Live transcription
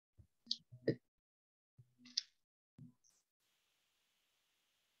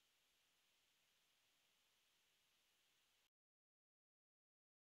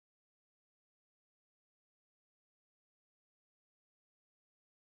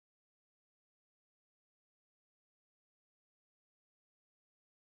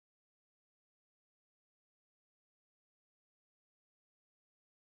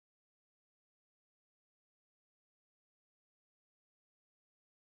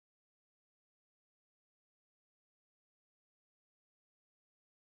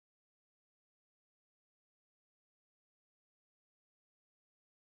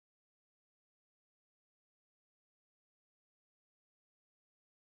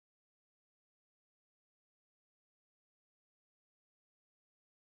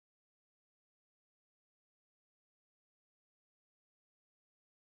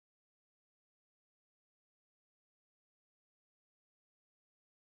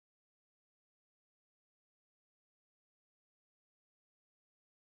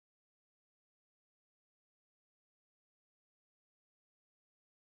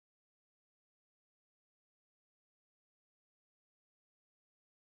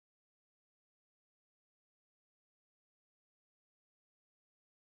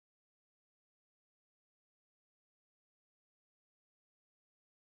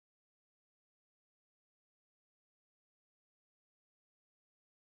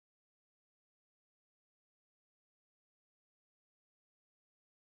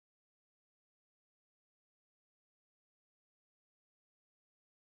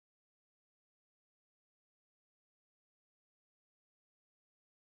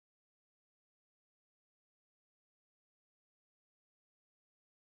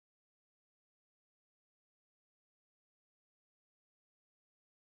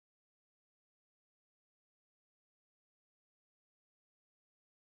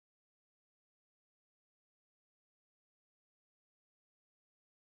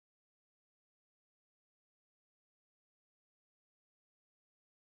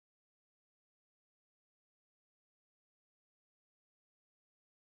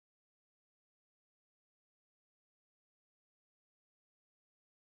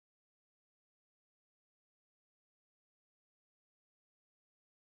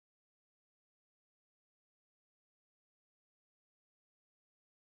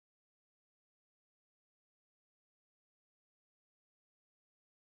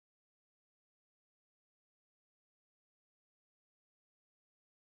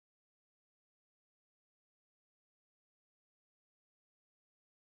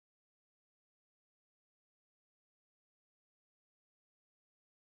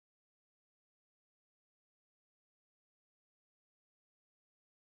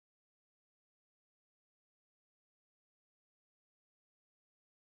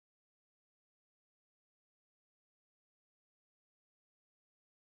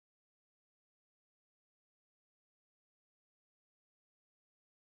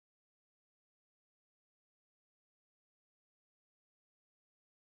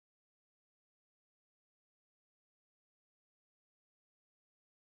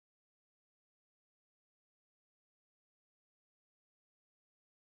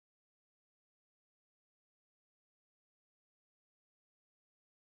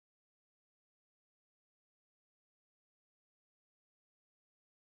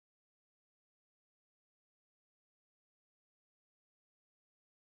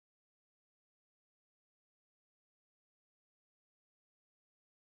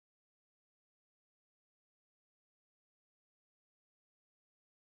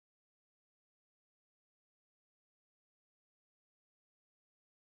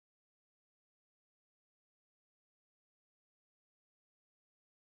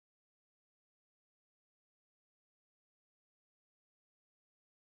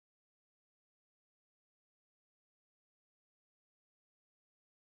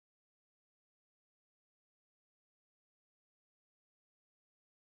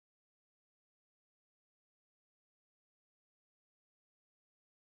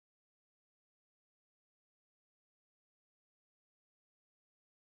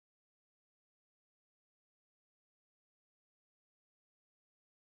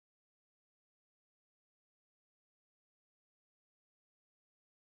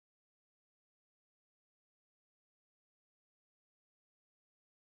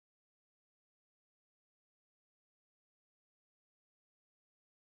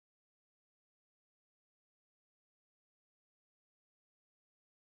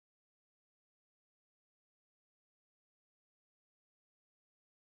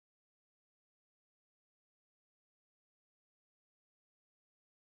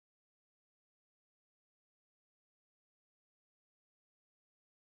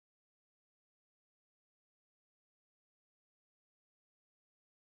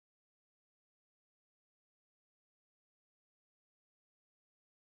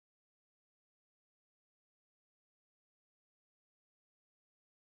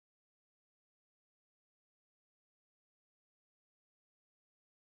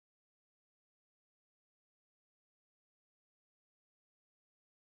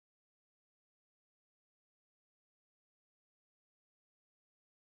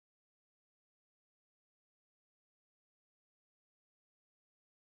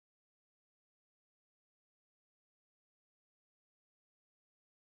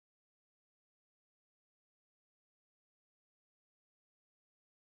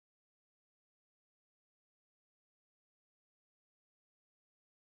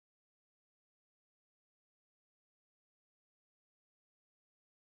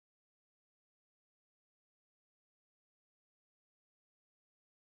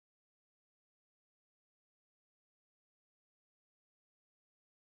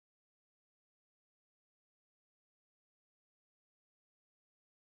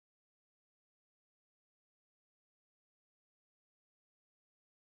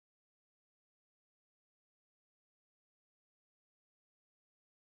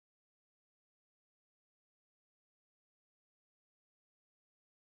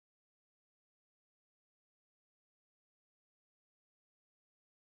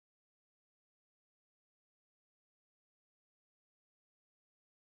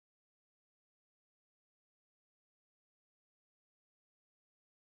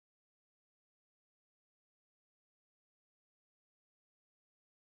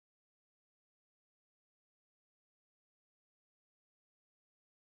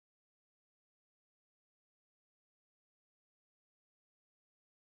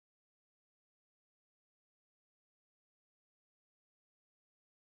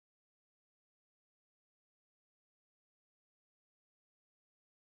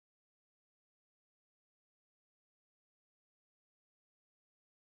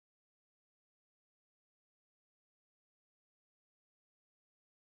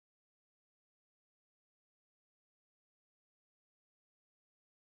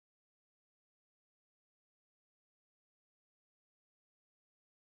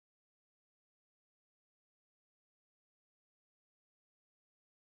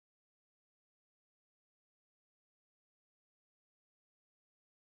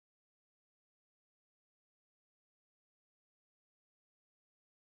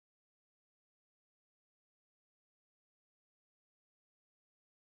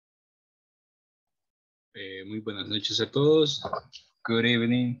Muy buenas noches a todos. Good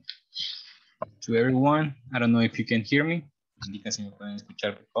evening to everyone. I don't know if you can hear me. Indica si me pueden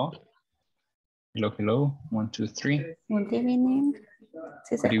escuchar, por favor. Hello, hello. 1, 2, 3. Good evening.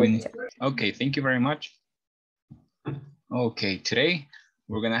 Sí se Good evening. escucha. Okay, thank you very much. Okay, today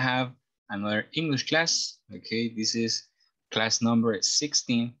we're gonna have another English class. Okay, this is class number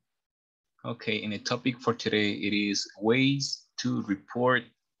 16. Okay, and the topic for today it is ways to report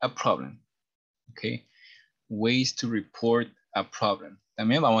a problem. Okay, ways to report a problem.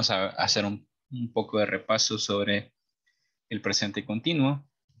 También vamos a hacer un poco de repaso sobre el presente continuo.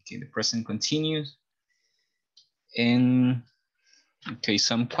 Okay, the present continuous. And okay,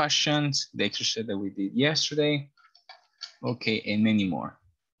 some questions, the exercise that we did yesterday. Okay, and many more.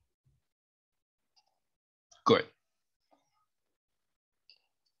 Good.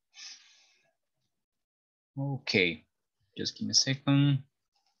 Okay, just give me a second.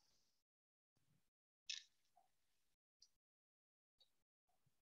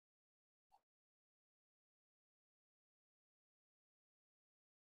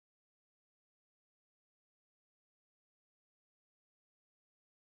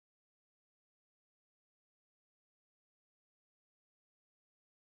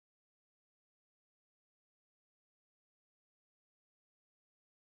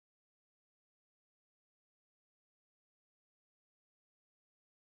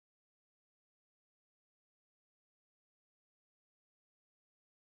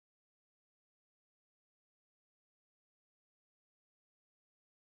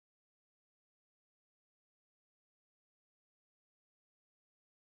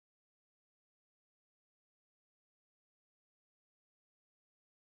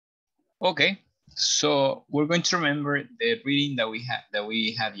 Okay, so we're going to remember the reading that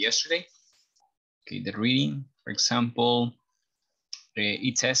we had yesterday. Okay, the reading, for example,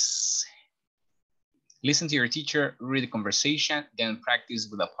 it says, listen to your teacher, read the conversation, then practice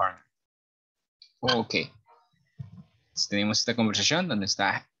with a partner. Okay. Tenemos esta conversación donde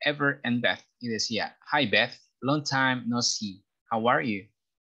está Ever and Beth y decía, hi Beth, long time no see. How are you?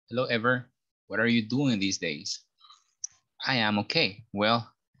 Hello Ever, what are you doing these days? I am okay. Well,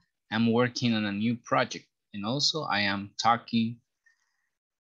 I'm working on a new project and also I am taking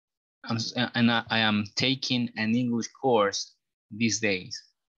an English course these days.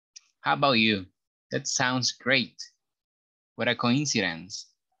 How about you? That sounds great. What a coincidence.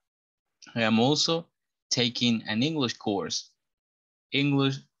 I am also taking an English course.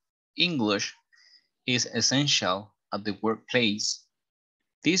 English is essential at the workplace.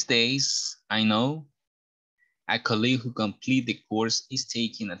 These days, I know a colleague who completed the course is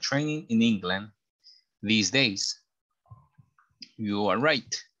taking a training in England these days. You are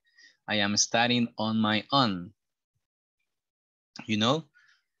right. I am studying on my own. You know,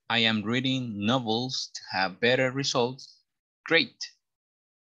 I am reading novels to have better results. Great.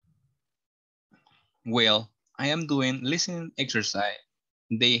 Well, I am doing listening exercise.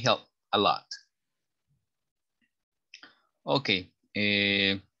 They help a lot. Ok.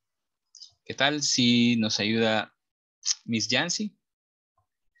 ¿Qué tal si nos ayuda Miss Yancy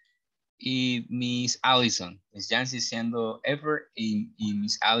y Miss Allison? Miss Yancy siendo Ever y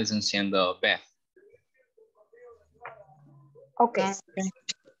Miss Allison siendo Beth. Okay.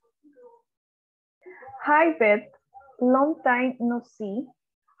 Hi, Beth. Long time no see.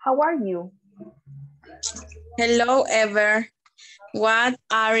 How are you? Hello, Ever. What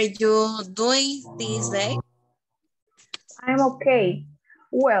are you doing these days? I'm okay.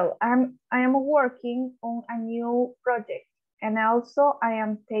 Well, I am working on a new project and also I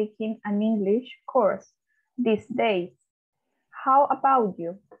am taking an English course these days. How about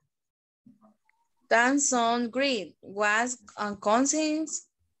you? That sounds great. What conscience?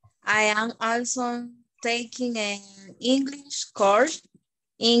 I am also taking an English course.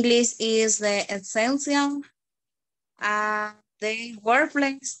 English is the essential the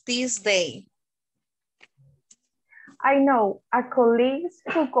workplace this day. I know a colleague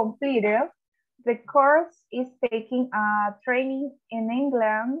who completed the course is taking a training in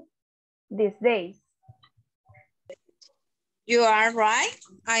England these days. You are right.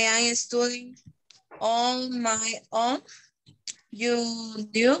 I am studying on my own. You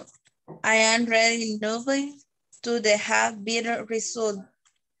do. I am ready moving to the have better result.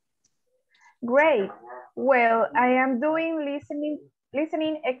 Great. Well, I am doing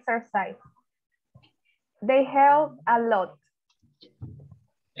listening exercise. They help a lot.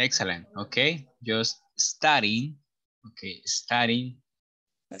 Excellent. Okay. Just studying. Okay. Studying.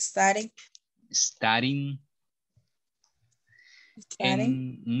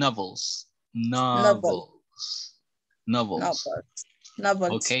 And novels. Novels. Novel.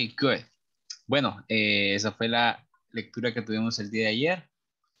 Okay, good. Bueno, esa fue la lectura que tuvimos el día de ayer.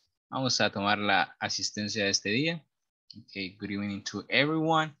 Vamos a tomar la asistencia de este día. Okay, good evening to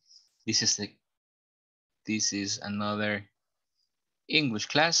everyone. This is another English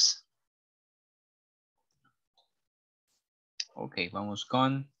class. Ok, vamos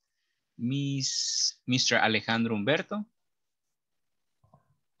con Mr. Alejandro Humberto.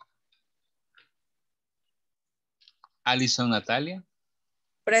 Alison Natalia.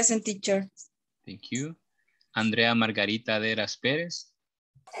 Present, teacher. Thank you. Andrea Margarita Deras Pérez.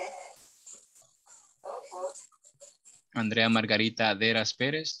 Andrea Margarita Deras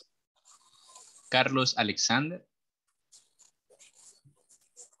Pérez. Carlos Alexander.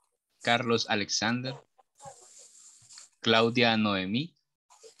 Carlos Alexander. Claudia Noemí.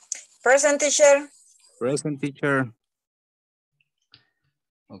 Present, teacher. Present, teacher.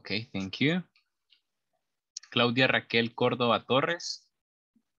 Okay, thank you. Claudia Raquel Córdoba Torres.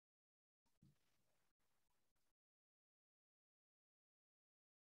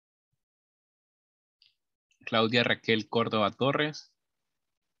 Claudia Raquel Córdoba Torres.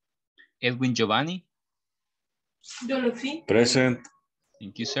 Edwin Giovanni. Present.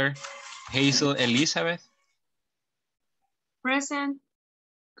 Thank you, sir. Hazel Elizabeth. Present.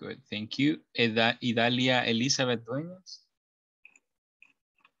 Good, thank you. Idalia Elizabeth Dueñas.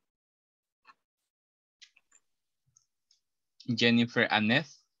 Jennifer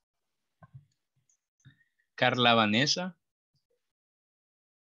Annette. Carla Vanessa.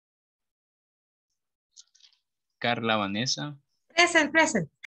 Carla Vanessa. Present, present.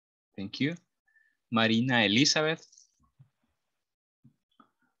 Thank you. Marina Elizabeth.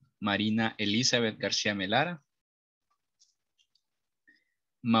 Marina Elizabeth García Melara.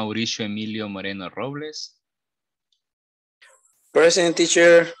 Mauricio Emilio Moreno Robles. Present,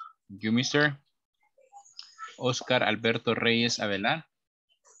 teacher. Thank you, mister. Oscar Alberto Reyes Avelar.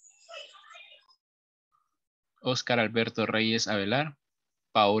 Oscar Alberto Reyes Avelar.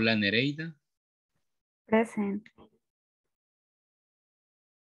 Paola Nereida. Present.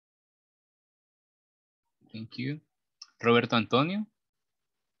 Thank you. Roberto Antonio.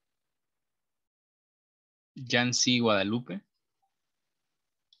 Yancy Guadalupe.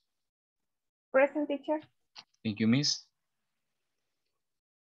 Present, teacher. Thank you, miss.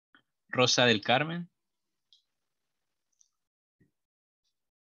 Rosa del Carmen.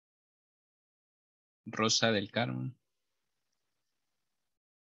 Rosa del Carmen.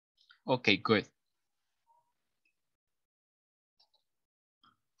 Okay, good.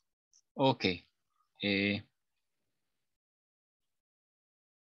 Okay.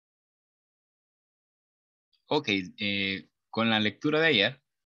 Con la lectura de ayer.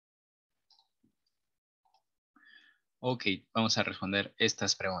 Ok, vamos a responder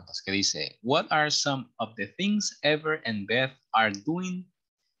estas preguntas que dice, what are some of the things Ever and Beth are doing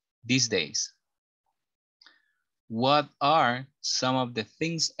these days? What are some of the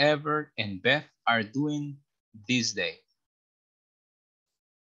things Ever and Beth are doing these days?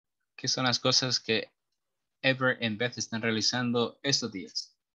 ¿Qué son las cosas que Ever and Beth están realizando estos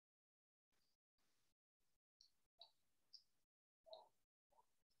días?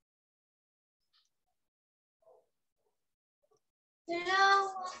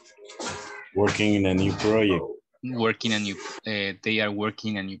 Working in a new project. Working a new, they are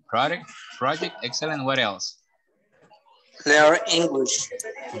working a new project. Excellent. What else? Learn English.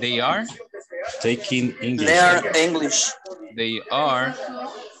 They are Taking English. Learn English. They are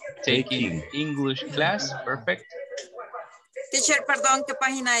taking English class. Perfect. Teacher, perdón, ¿qué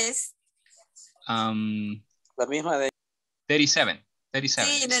página es? La misma de 37.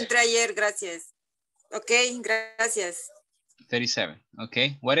 Sí, no entré ayer, gracias. Ok, gracias. 37.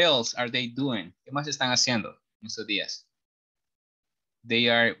 Okay. What else are they doing? ¿Qué más están haciendo en estos días? They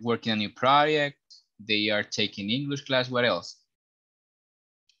are working on a new project. They are taking English class. What else?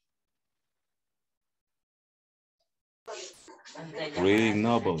 Reading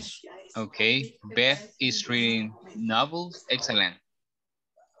novels. Okay. Beth is reading novels. Excellent.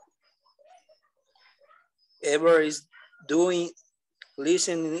 Ever is doing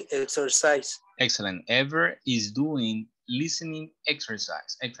listening exercise. Excellent. Ever is doing listening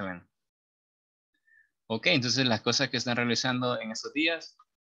exercise. Excellent. Ok, entonces las cosas que están realizando en estos días,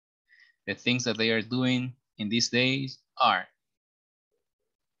 the things that they are doing in these days are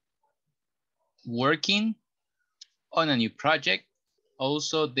working on a new project.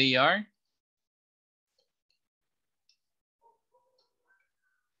 Also, they are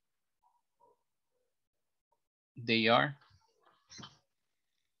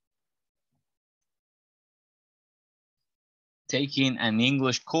taking an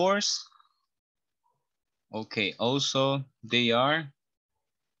English course. Okay, also they are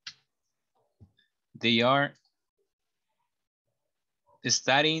They are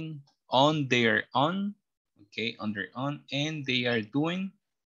studying on their own, okay, on their own, and they are doing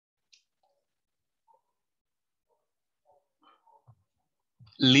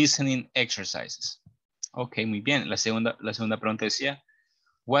listening exercises. Ok, muy bien. La segunda pregunta decía,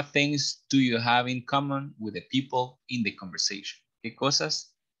 what things do you have in common with the people in the conversation? ¿Qué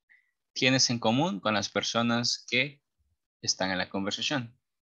cosas tienes en común con las personas que están en la conversación?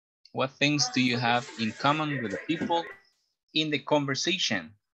 What things do you have in common with the people in the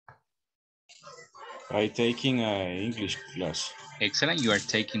conversation? I taking an English class. Excellent. You are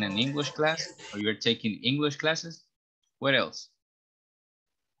taking an English class, or you are taking English classes. What else?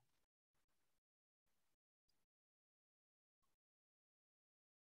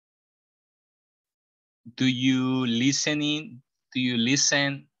 Do you listen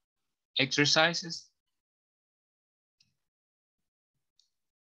exercises?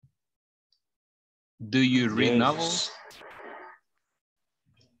 Do you read novels?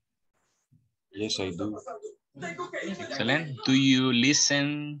 Yes, I do. Excellent. Do you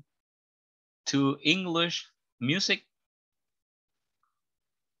listen to English music?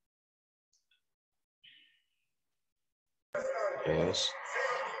 Yes.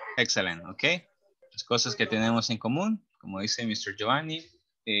 Excellent, okay. Las cosas que tenemos en común, como dice Mr. Giovanni,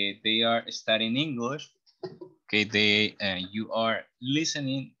 they are studying English. Okay, you are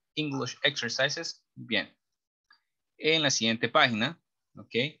listening English exercises. Bien. En la siguiente página,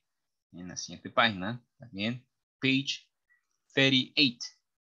 ok. En la siguiente página, también, page 38.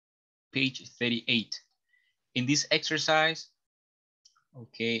 Page 38. In this exercise,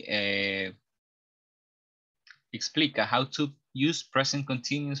 okay, explica how to use present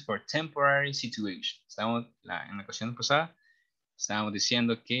continuous for temporary situations. En la ocasión pasada, estábamos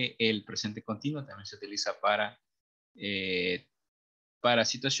diciendo que el presente continuo también se utiliza para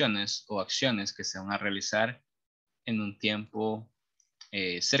situaciones o acciones que se van a realizar en un tiempo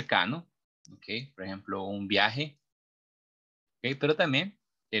cercano, ¿ok? Por ejemplo, un viaje, ¿ok? Pero también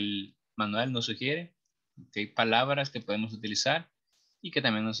el manual nos sugiere, ¿okay?, palabras que podemos utilizar y que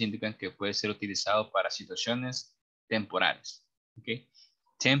también nos indican que puede ser utilizado para situaciones temporales, ¿ok?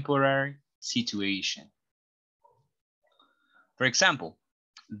 Temporary situation. For example,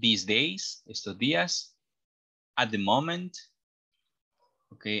 these days, estos días, at the moment,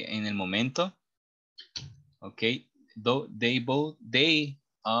 ¿ok? En el momento, ¿ok? They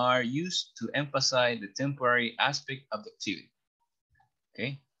are used to emphasize the temporary aspect of the activity.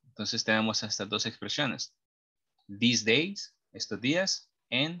 Okay, entonces tenemos estas dos expresiones. These days, estos días,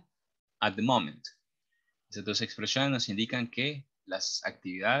 and at the moment. Estas dos expresiones nos indican que las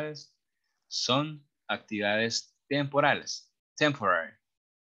actividades son actividades temporales, temporary.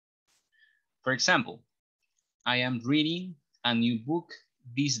 For example, I am reading a new book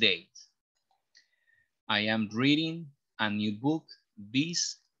these days. I am reading a new book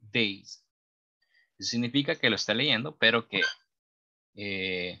these days. Eso significa que lo está leyendo, pero que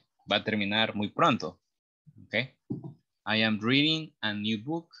va a terminar muy pronto. Okay. I am reading a new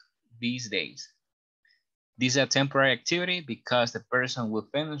book these days. This is a temporary activity because the person will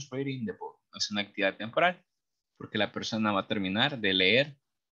finish reading the book. Es una actividad temporal porque la persona va a terminar de leer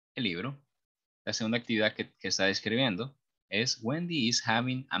el libro. La segunda actividad que está describiendo es Wendy is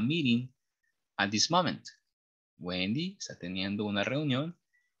having a meeting at this moment. Wendy está teniendo una reunión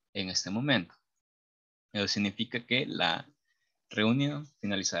en este momento. Eso significa que la reunión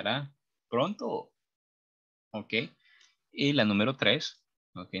finalizará pronto. Ok. Y la número 3.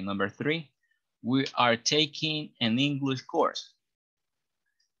 Ok, number 3. We are taking an English course.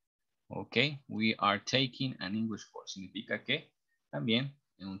 Ok, we are taking an English course. Significa que también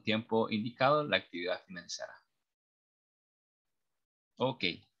en un tiempo indicado la actividad finalizará. Ok.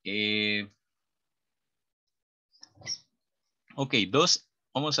 Ok,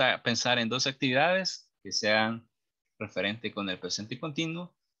 vamos a pensar en dos actividades que sean referente con el presente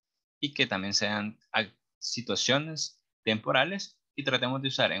continuo y que también sean situaciones temporales y tratemos de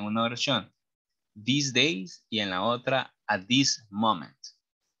usar en una oración these days y en la otra at this moment.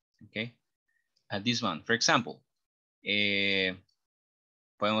 Okay, at this moment. For example,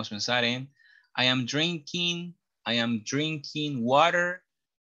 podemos pensar en I am drinking water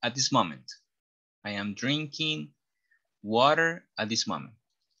at this moment. I am drinking water at this moment.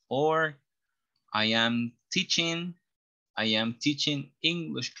 Or I am teaching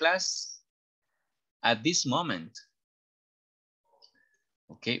English class at this moment.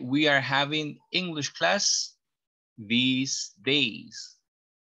 Okay, we are having English class these days.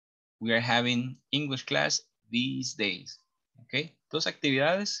 We are having English class these days. Okay, dos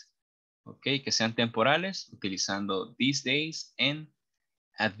actividades, okay, que sean temporales, utilizando these days and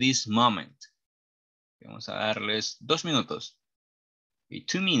at this moment. Vamos a darles 2 minutos. Okay,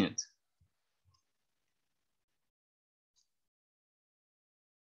 2 minutes.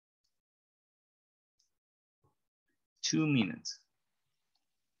 Two minutes.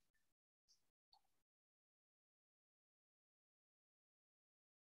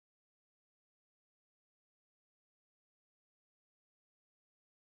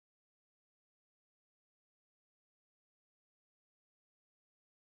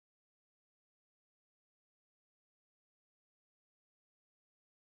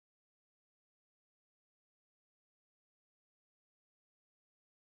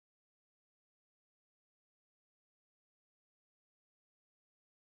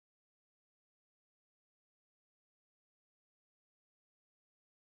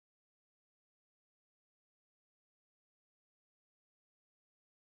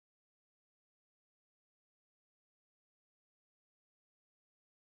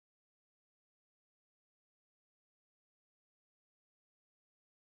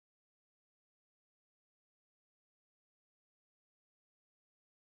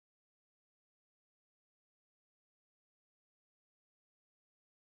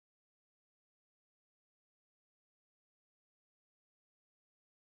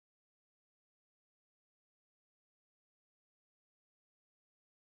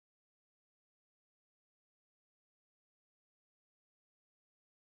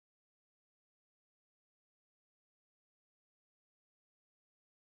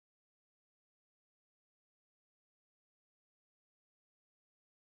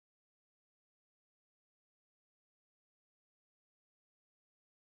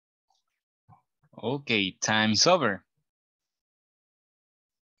 Okay, time's over.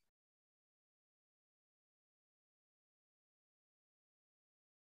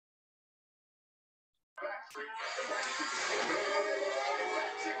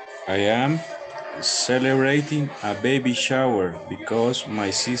 I am celebrating a baby shower because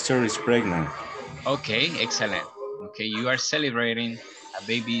my sister is pregnant. Okay, excellent. Okay, you are celebrating a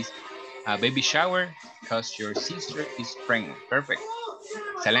baby shower because your sister is pregnant. Perfect.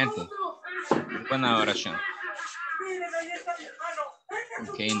 Excelente. Muy buena oración.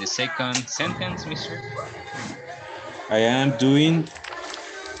 Okay, in the second sentence, mister. I am doing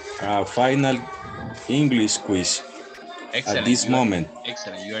a final English quiz Excellent. at this moment.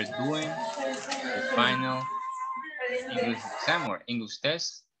 Excellent. You are doing the final English exam or English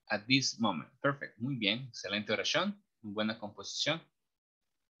test at this moment. Perfect. Muy bien. Excelente oración. Muy buena composición.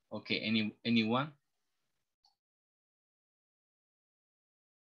 Okay, anyone?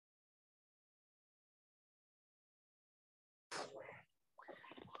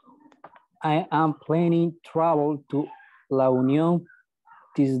 I am planning travel to La Unión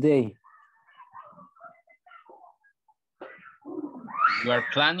this day. You are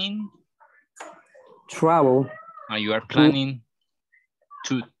planning? Travel. You are planning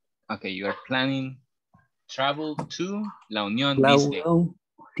to, okay, you are planning travel to La Unión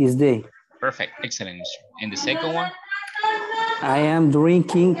this day. Perfect, excellent. And the second one? I am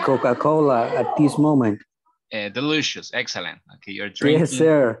drinking Coca-Cola at this moment. Delicious, excellent. Okay, you're drinking. Yes,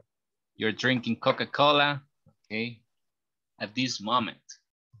 sir. You're drinking Coca-Cola, okay, at this moment.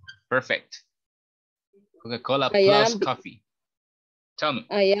 Perfect. Coca-Cola plus coffee. Tell me.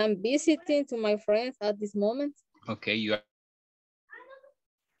 I am visiting to my friends at this moment. Okay, you are.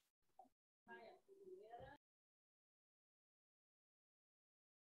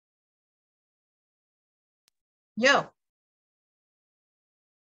 Yo.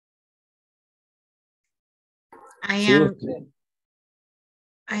 I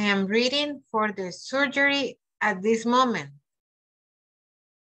am reading for the surgery at this moment.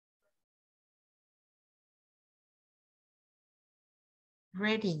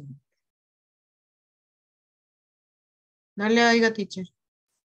 Reading. No le oigo, teacher.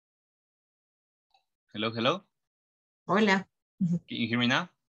 Hello, hello. Hola. Can you hear me now?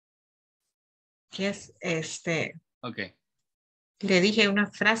 Yes, Okay. Le dije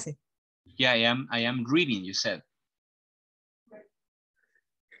una frase. Yeah, I am reading, you said.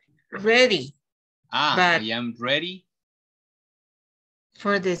 Ready. I am ready.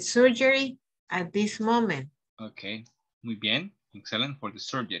 For the surgery at this moment. Okay, muy bien. Excellent, for the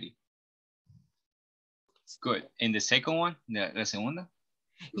surgery. Good. And the second one, la segunda.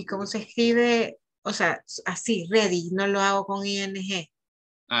 ¿Y cómo se escribe? O sea, así, ready, no lo hago con ing.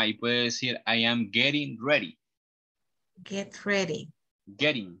 Y puede decir, I am getting ready. Get ready.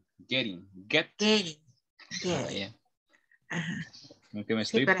 Get. Yeah. Ajá. Aunque me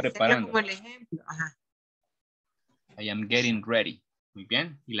estoy preparando. Como el ejemplo. Ajá. I am getting ready. Muy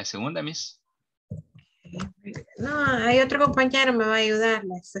bien. ¿Y la segunda, miss? No, hay otro compañero me va a ayudar,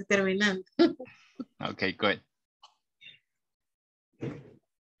 la estoy terminando. Okay, good.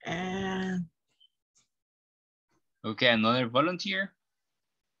 Okay, another volunteer.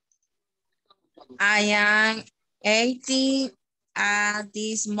 I am eating at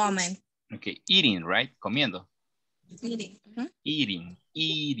this moment. Okay, eating, right? Comiendo. Eating.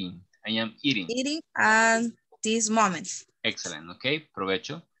 Eating. I am eating. Eating at this moment. Excellent, okay,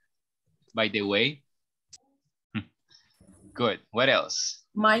 provecho. By the way. Good, what else?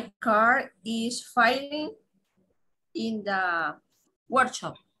 My car is filing in the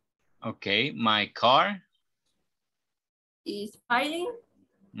workshop. Okay, my car. Is filing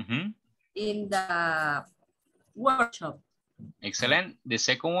in the workshop. Excellent. The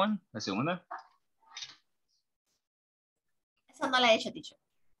second one, la segunda. Esa no la he hecho, teacher.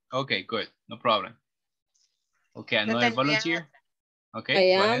 Okay, good, no problem. Okay, another volunteer.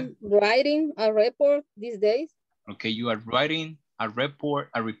 Okay, I am writing a report these days. Okay, you are writing a report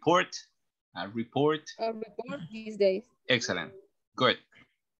these days. Excellent, good.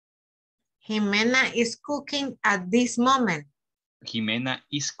 Jimena is cooking at this moment. Jimena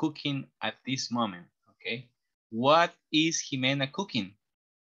is cooking at this moment, okay. What is Jimena cooking?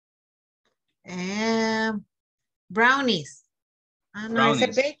 Brownies. Ah, no, Brownies.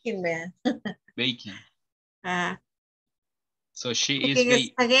 it's a baking, man. Baking. So she is cooking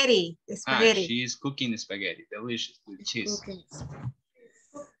spaghetti. Spaghetti. She is cooking spaghetti, delicious with cheese.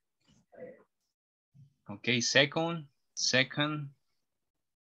 Okay, second.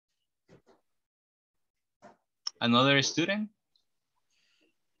 Another student.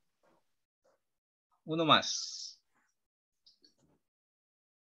 Uno más.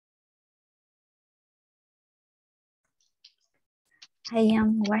 I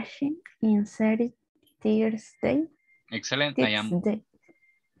am washing in Thursday. Excellent. I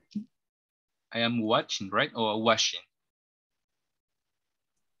am watching, right? Or washing.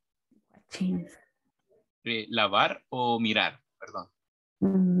 Watching. Lavar o mirar, perdón.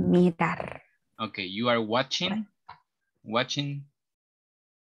 Mirar. Okay, you are watching. Watching.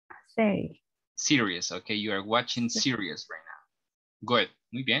 Series. Okay, you are watching series right now. Good.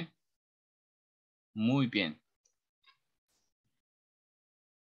 Muy bien. Muy bien.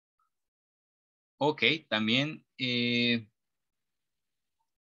 Ok, también,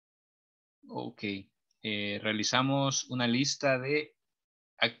 realizamos una lista de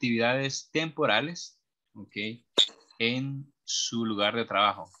actividades temporales, ok, en su lugar de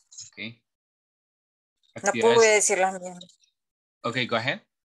trabajo, ok. No pude decir las mismas. Ok, go ahead.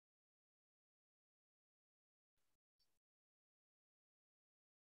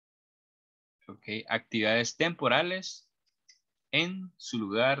 Ok, actividades temporales en su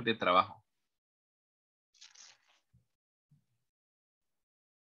lugar de trabajo.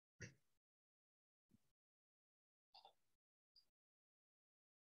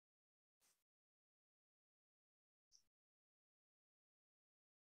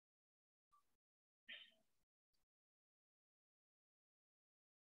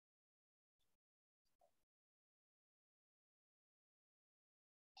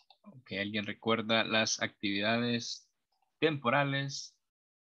 Ok, ¿alguien recuerda las actividades temporales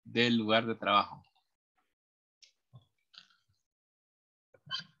del lugar de trabajo?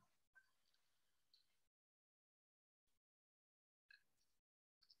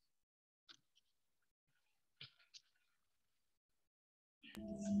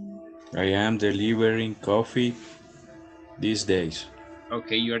 I am delivering coffee these days.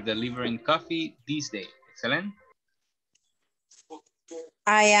 Okay, you are delivering coffee these days. Excellent.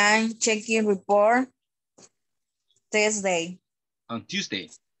 I am checking report Tuesday. On Tuesday.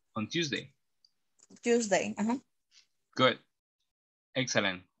 Tuesday. Good.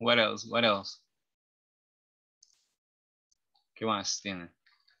 Excellent. What else? ¿Qué más tiene?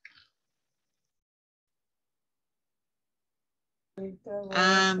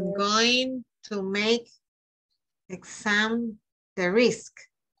 I'm going to make exam the risk.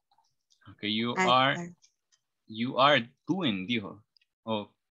 Okay, you are doing, dijo.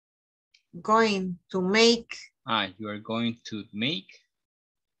 Oh. Going to make. You are going to make.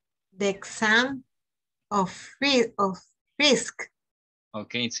 The exam of risk.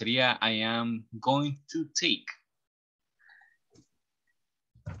 Okay, sería I am going to take.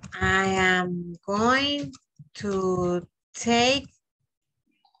 I am going to take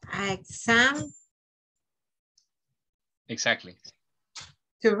an exam. Exactly.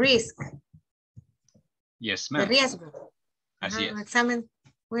 To risk. Yes, ma'am. De riesgo. Así es.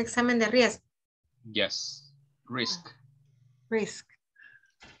 Un examen de riesgo. Yes. Risk.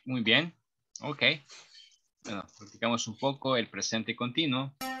 Muy bien. Ok. Bueno, practicamos un poco el presente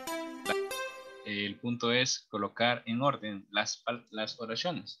continuo. El punto es colocar en orden las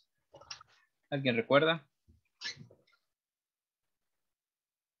oraciones. ¿Alguien recuerda?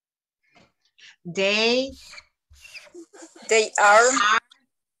 They are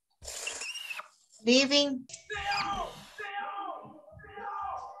living.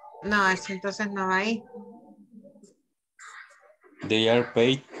 No, eso entonces no va ahí. They are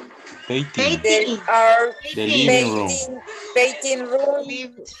painting they are the living room. painting room.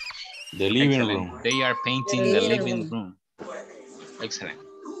 The living Excellent. room. They are painting the living room. Excellent.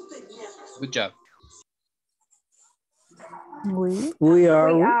 Good job. We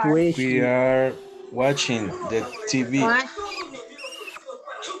are We are watching the TV.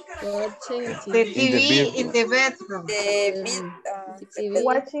 Watching The TV. TV in the bedroom. TV.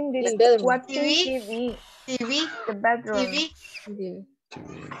 Watching In bedroom. TV TV, in the bedroom. TV, TV.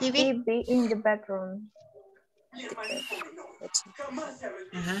 TV in the bedroom.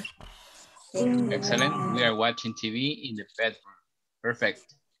 Excellent. We are watching TV in the bedroom. Perfect.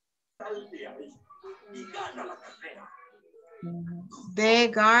 The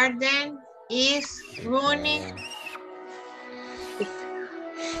garden is running.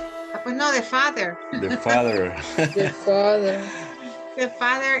 Pues no, the father. The father The father The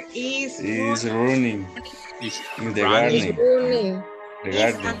father is is running in the is garden. running The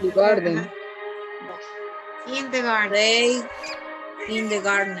garden. the garden. in the garden. They in the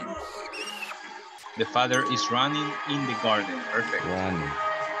garden. The father is running in the garden. Perfect. Running.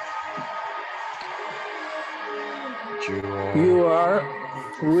 You are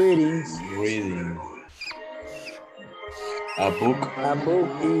reading a book. a book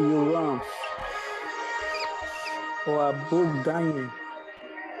in your room or a book dining.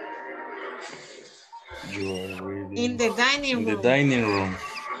 You are reading In the dining in the room. dining room.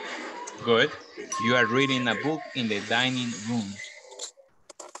 Good. You are reading a book in the dining room.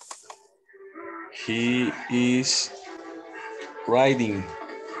 He is riding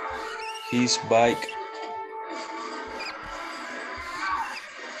his bike.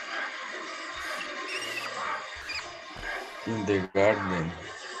 In the garden.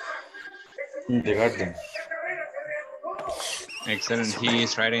 In the garden. Excellent. He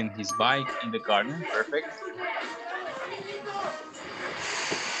is riding his bike in the garden. Perfect.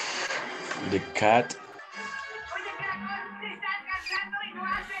 The cat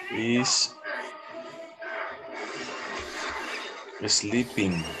is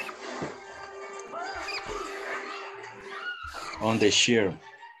sleeping on the chair.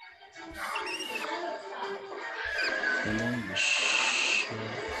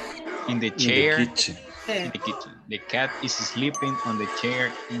 In the chair. In the kitchen. In the kitchen. The cat is sleeping on the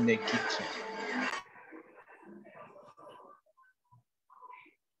chair in the kitchen.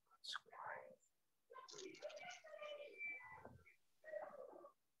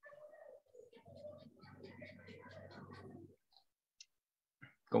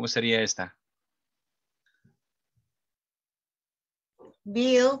 ¿Cómo sería esta?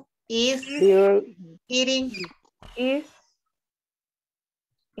 Bill is eating Is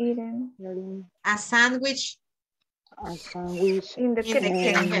eating a sandwich in the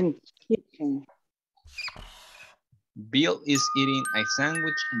kitchen. kitchen. Bill is eating a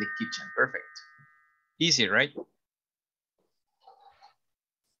sandwich in the kitchen. Perfect. Easy, right?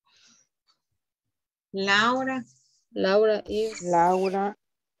 Laura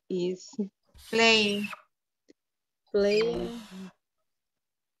is playing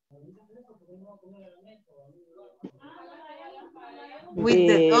with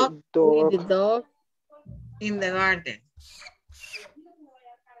the dog in the garden.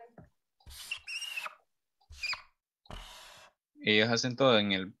 Ellos hacen todo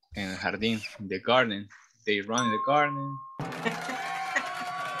en el jardín. The garden. They run in the garden.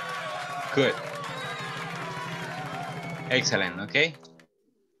 Good. Excellent, okay?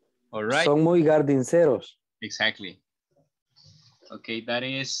 All right. Son muy gardenceros. Exactly. Okay, that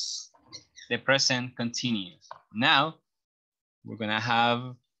is the present continuous. Now, we're gonna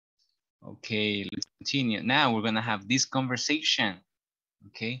have, okay, let's continue. Now we're gonna have this conversation,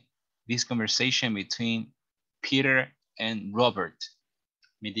 okay? This conversation between Peter and Robert.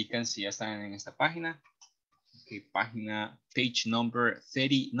 Me indican si ya están en esta página. Okay, página, page number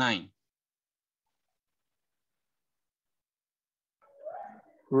 39.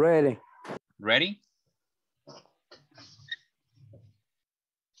 Ready. Ready?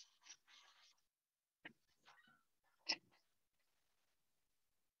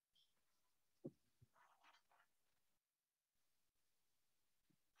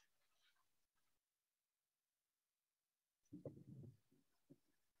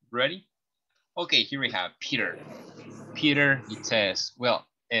 Ready? Okay, here we have Peter. Peter, it says, well,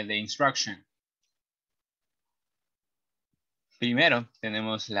 the instruction. Primero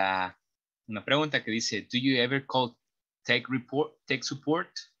tenemos la Una pregunta que dice, do you ever call tech support?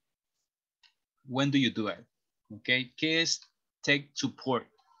 When do you do it? Okay, ¿qué es tech support?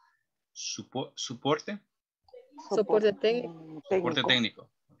 ¿Soporte? Soporte técnico. Soporte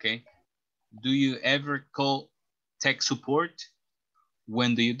técnico, okay. Do you ever call tech support?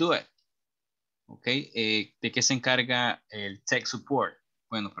 When do you do it? Okay, ¿de qué se encarga el tech support?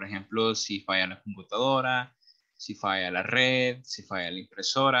 Bueno, por ejemplo, si falla la computadora, si falla la red, si falla la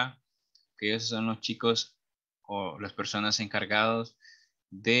impresora, que esos son los chicos o las personas encargados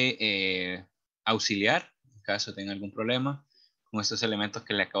de auxiliar en caso tenga algún problema con estos elementos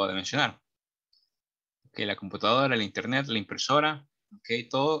que le acabo de mencionar. Okay, la computadora, el internet, la impresora, okay,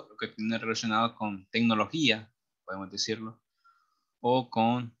 todo lo que tiene relacionado con tecnología, podemos decirlo, o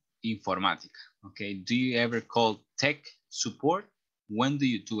con informática. Okay, do you ever call tech support? When do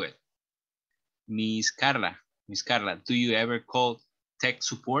you do it? Miss Carla, do you ever call tech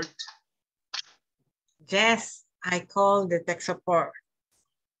support? Yes, I call the tech support.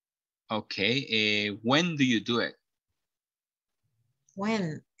 Okay, when do you do it?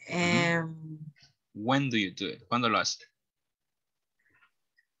 When? When do you do it? ¿Cuándo lo hace?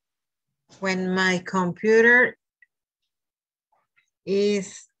 When my computer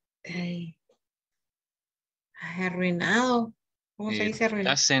is arruinado. ¿Cómo se dice arruinado?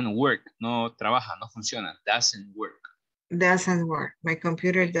 Doesn't work. No trabaja, no funciona. Doesn't work. Doesn't work. My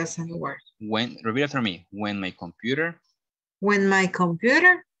computer doesn't work. When, repeat after me. When my computer. When my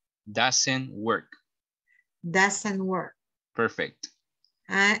computer. Doesn't work. Doesn't work. Perfect.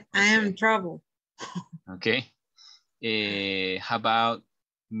 I am in trouble. Okay. How about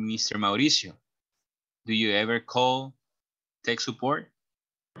Mr. Mauricio? Do you ever call tech support?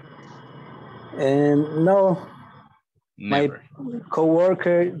 No. Never. My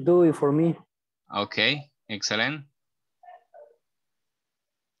coworker do it for me. Okay, excellent.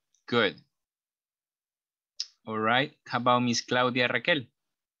 Good. All right. How about Miss Claudia Raquel?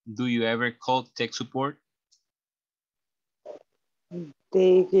 Do you ever call tech support?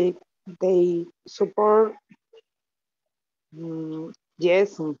 They support,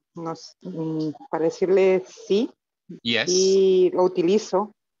 yes, para decirle sí. Yes. Y lo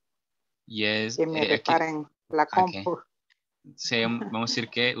utilizo. Yes. Que me reparen la compu. Okay. Sí, vamos a decir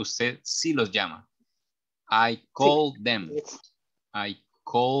que usted sí los llama. I call them. Yes. I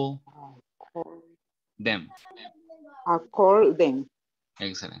call them. I call them.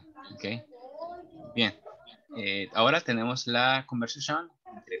 Excelente. Ok. Bien. Ahora tenemos la conversación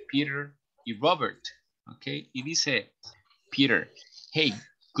entre Peter y Robert. Ok. Y dice, Peter, hey,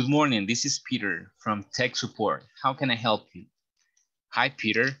 good morning. This is Peter from Tech Support. How can I help you? Hi,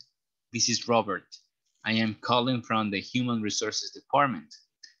 Peter. This is Robert. I am calling from the Human Resources Department.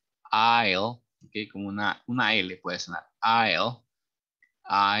 I'll, okay, como una L puede sonar. I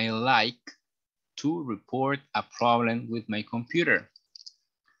like to report a problem with my computer.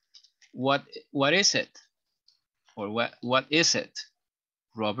 What is it? Or what is it?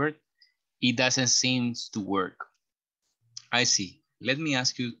 Robert, it doesn't seem to work. I see. Let me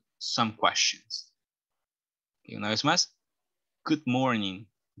ask you some questions. Okay, una vez más. Good morning.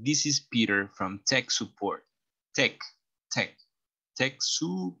 This is Peter from Tech Support. Tech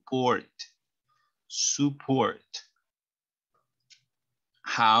Support.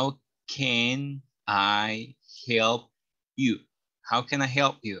 How can I help you? How can I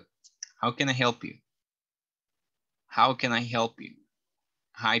help you? How can I help you? How can I help you?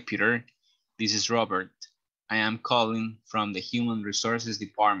 Hi, Peter. This is Robert. I am calling from the Human Resources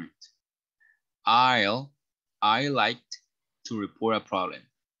Department. I like to report a problem.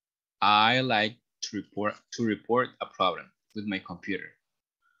 I like to report a problem with my computer.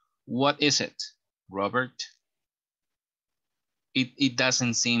 What is it, Robert? It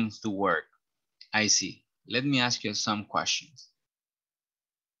doesn't seem to work. I see. Let me ask you some questions.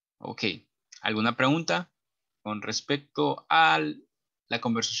 Ok. ¿Alguna pregunta con respecto a la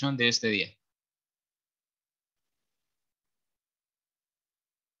conversación de este día?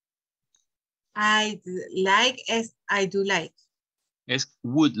 I like es I do like. Es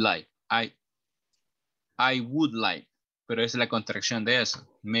would like. I would like. Pero es la contracción de eso.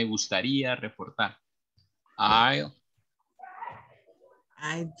 Me gustaría reportar. I'd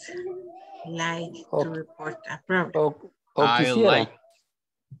like to report a problem. I'd like.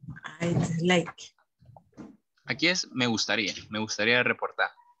 Aquí es me gustaría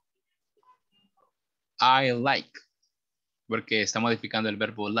reportar. I like, porque está modificando el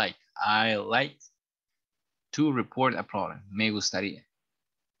verbo like. I like to report a problem. Me gustaría.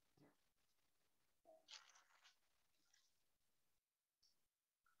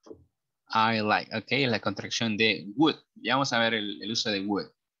 I like, ok, la contracción de would. Ya vamos a ver el uso de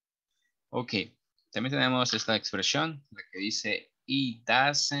would. Ok, también tenemos esta expresión, la que dice it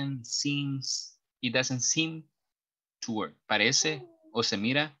doesn't seem to work. Parece o se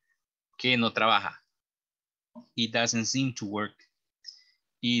mira que no trabaja. It doesn't seem to work.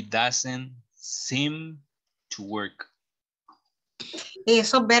 It doesn't seem to work.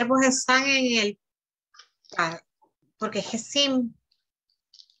 Esos verbos están en el, porque es que sim.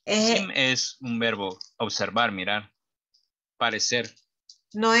 Sim es un verbo, observar, mirar, parecer.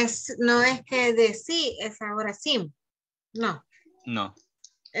 No es que de sí es ahora sim. No. No.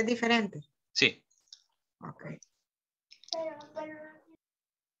 Es diferente. Sí. Ok.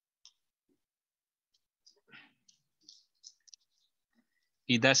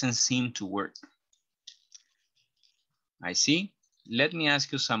 It doesn't seem to work. I see. Let me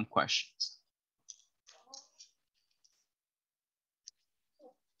ask you some questions.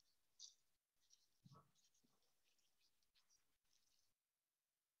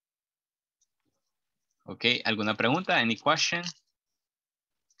 Okay, ¿alguna pregunta? Any question?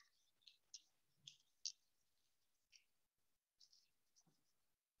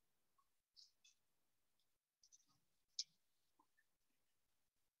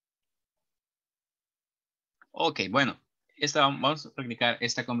 Ok, bueno, vamos a practicar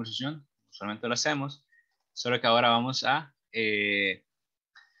esta conversación. Solamente lo hacemos, solo que ahora vamos a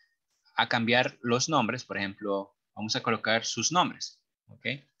cambiar los nombres. Por ejemplo, vamos a colocar sus nombres. Ok,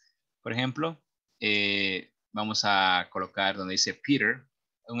 por ejemplo, vamos a colocar donde dice Peter.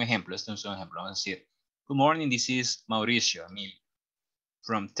 Un ejemplo, esto es un ejemplo. Vamos a decir, good morning, this is Mauricio, Emilio,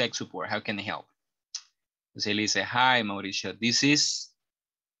 from Tech Support. How can I help? Entonces él dice, hi, Mauricio, this is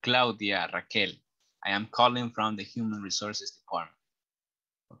Claudia, Raquel. I am calling from the Human Resources Department.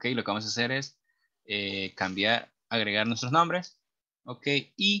 Ok, lo que vamos a hacer es agregar nuestros nombres. Ok,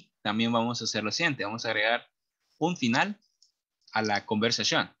 y también vamos a hacer lo siguiente. Vamos a agregar un final a la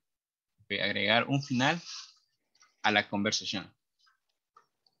conversación. Okay, agregar un final a la conversación.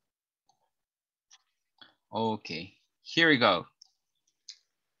 Ok, here we go.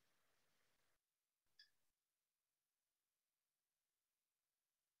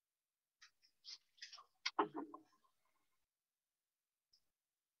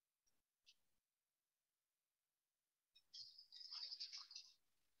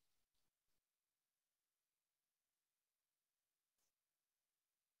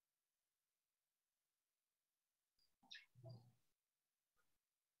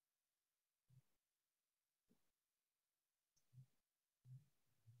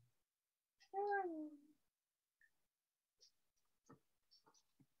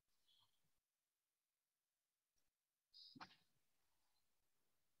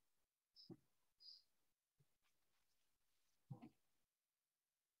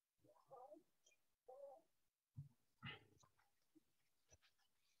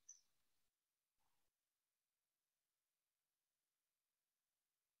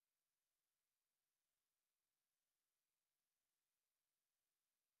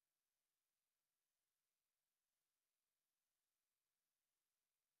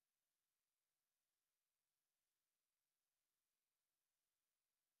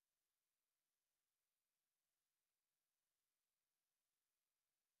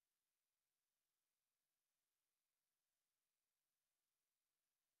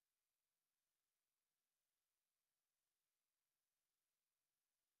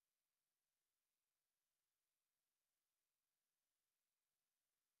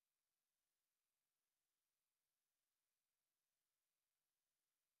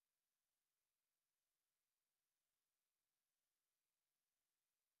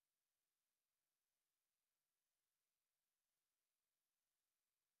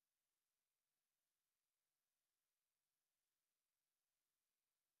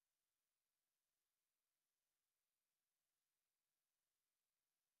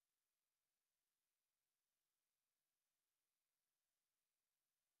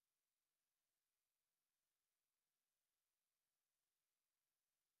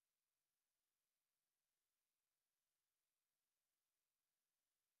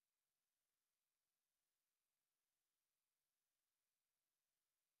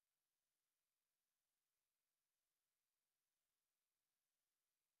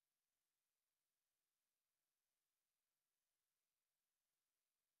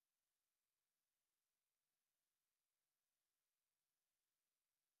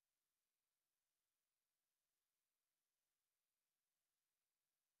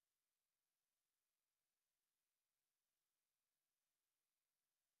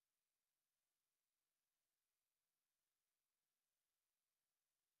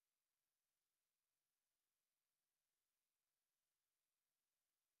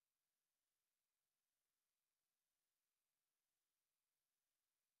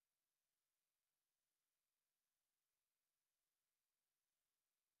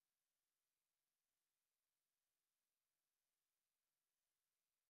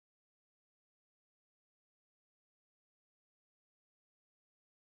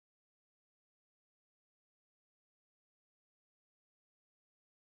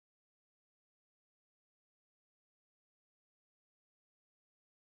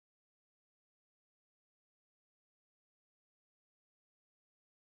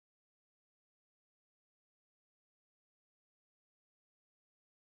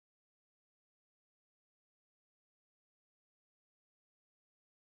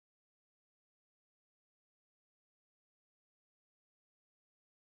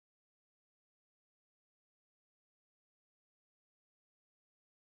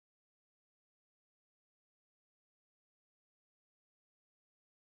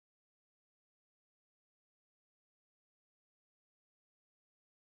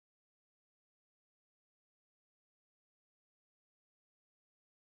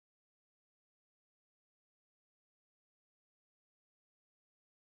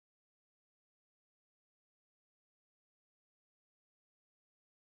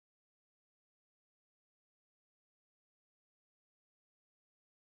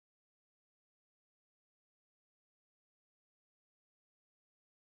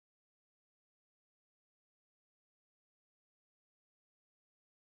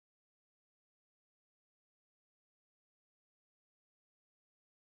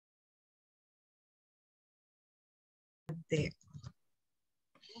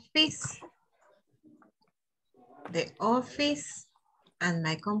 the office and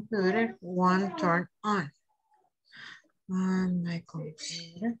my computer won't turn on. On my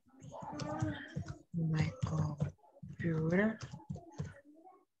computer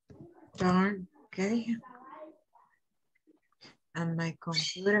turn, ¿qué dije? And my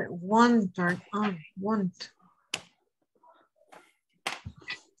computer won't turn on, won't.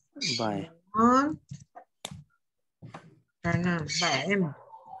 Bye. On, turn on, vaya.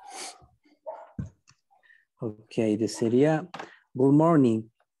 Okay, this sería, good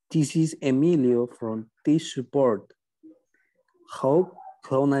morning. This is Emilio from T-Support. How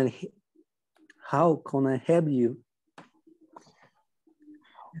can I help you?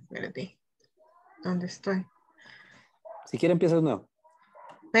 Espérate, ¿dónde estoy? Si quiere empieza de nuevo.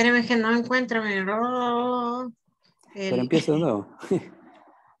 Espérame que no encuentro. Pero empieza de nuevo.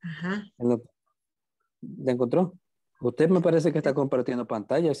 Ajá. ¿La encontró? Usted me parece que está compartiendo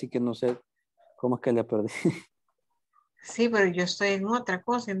pantalla, así que no sé cómo es que le perdí. Sí, pero yo estoy en otra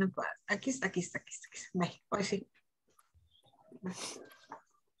cosa. No, aquí está. Ve, hoy sí.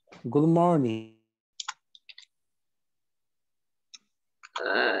 Good morning.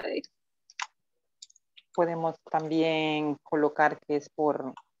 Ay, Podemos también colocar que es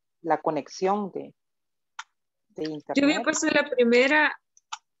por la conexión de yo había internet. puesto la primera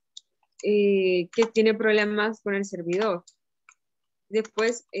que tiene problemas con el servidor.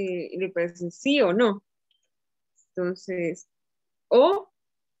 Después le parece sí o no. Entonces, o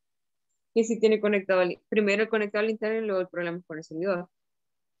que si tiene conectado, primero conectado al internet y luego el problema con el servidor.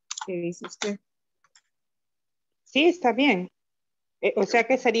 ¿Qué dice usted? Sí, está bien. O sea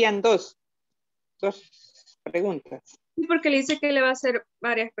que serían dos preguntas. Sí, porque le dice que le va a hacer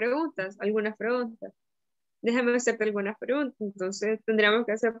varias preguntas, algunas preguntas. Déjame hacerte algunas preguntas. Entonces tendríamos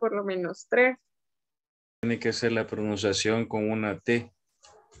que hacer por lo menos 3. Tiene que ser la pronunciación con una T.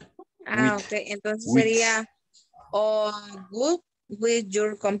 Ah, With. ok. Entonces With. sería all good with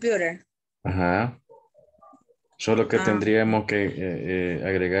your computer. Ajá. Solo que Ah. tendríamos que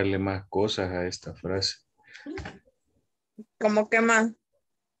agregarle más cosas a esta frase. ¿Cómo que más?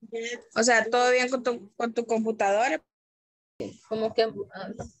 O sea, ¿todo bien con tu computadora? Como que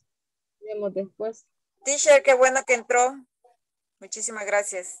vemos después. Teacher, qué bueno que entró. Muchísimas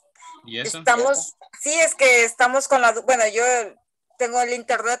gracias. ¿Y eso? Sí, es que estamos con la, bueno, yo tengo el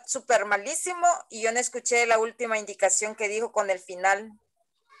internet súper malísimo y yo no escuché la última indicación que dijo con el final.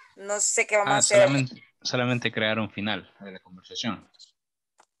 No sé qué vamos a hacer. Solamente crear un final de la conversación.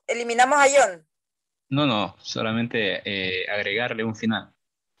 ¿Eliminamos a John? No, solamente agregarle un final.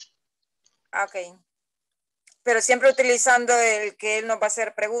 Ah, ok. Pero siempre utilizando el que él nos va a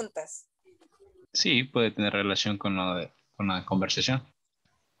hacer preguntas. Sí, puede tener relación con la conversación.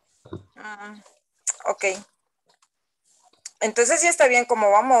 Ok. Entonces sí está bien como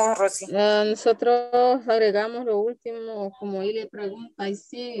vamos, Rosy. Nosotros agregamos lo último, como él le pregunta, I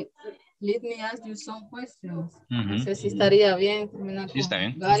see, let me ask you some questions. No sé si estaría bien terminar Sí, está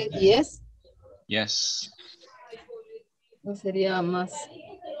bien. got it, yes. Yes. No sería más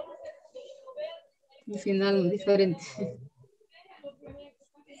un final diferente.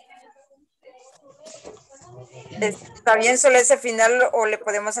 ¿Está bien solo ese final o le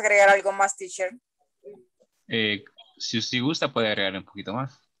podemos agregar algo más, teacher? Si usted gusta, puede agregar un poquito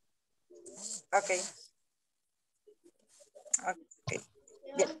más. Ok.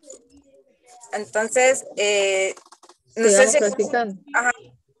 Bien. Entonces, no sé si... practicando. Ajá.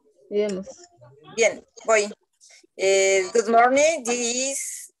 Digamos. Bien, voy. Good morning.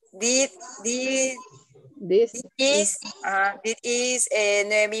 This is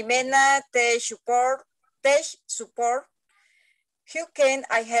Noemi Mena, Tech Support. How can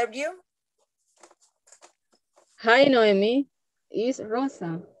I help you? Hi, Noemi. It's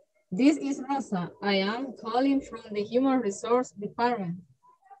Rosa. This is Rosa. I am calling from the Human Resource Department.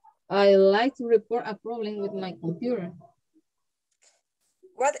 I'd like to report a problem with my computer.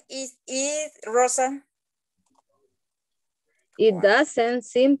 What is it, Rosa? It doesn't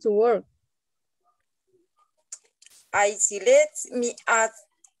seem to work. I see. Let me ask.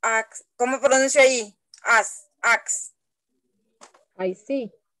 ¿Cómo pronuncio ahí? Ask. I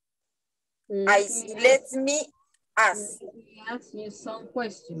see. Let me ask. Let me ask you some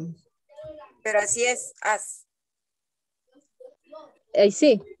questions. Pero así es, ask. I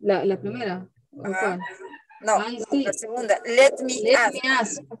see. La primera. No, la segunda. Let me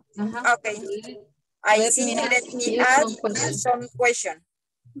ask. Ajá. Okay. Let me ask you some questions.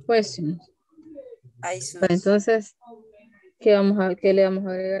 Entonces, ¿qué le vamos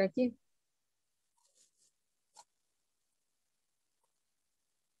a agregar aquí?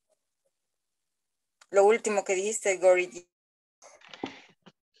 lo último que dijiste, Gori.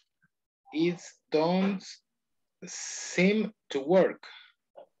 It don't seem to work.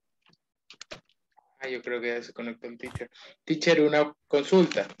 Yo creo que ya se conectó el teacher. Teacher, una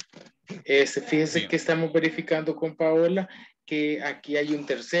consulta. Fíjese que estamos verificando con Paola que aquí hay un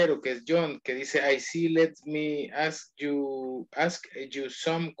tercero, que es John, que dice, I see, let me ask you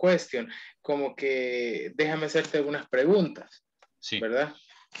some question. Como que déjame hacerte algunas preguntas. Sí. ¿Verdad?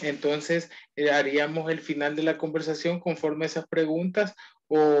 Entonces, haríamos el final de la conversación conforme a esas preguntas,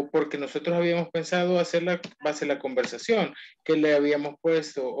 o porque nosotros habíamos pensado hacerla base de la conversación, que le habíamos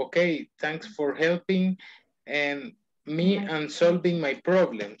puesto, ok, thanks for helping and me and solving my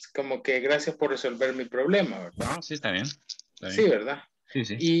problems, como que gracias por resolver mi problema, ¿verdad? Sí, está bien. Está bien. Sí, ¿verdad? Sí,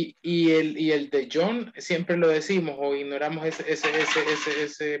 sí. Y el de John siempre lo decimos o ignoramos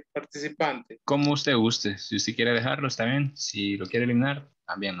ese participante. Como usted guste. Si usted quiere dejarlo, está bien. Si lo quiere eliminar,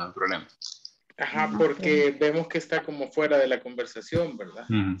 también no hay problema. Ajá, porque vemos que está como fuera de la conversación, ¿verdad?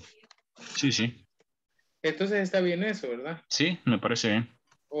 Sí, sí. Entonces está bien eso, ¿verdad? Sí, me parece bien.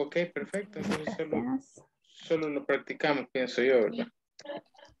 Ok, perfecto. Entonces solo lo practicamos, pienso yo, ¿verdad?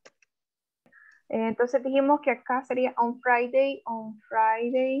 Entonces dijimos que acá sería on Friday.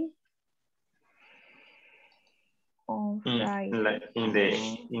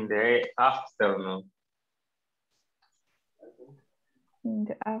 In the afternoon.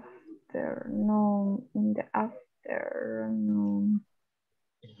 In the afternoon.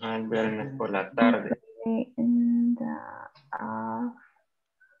 El viernes por la tarde. In the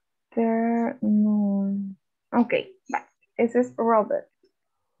afternoon. Ok, va. Ese es Robert.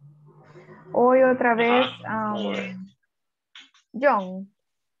 Hoy otra vez John.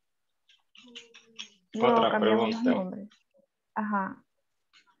 Otra pregunta. Ajá.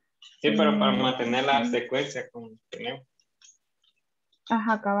 Sí, pero para mantener la secuencia como tenemos.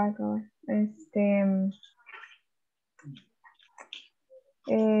 Ajá, cabal. ¿Qué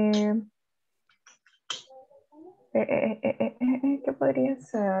podría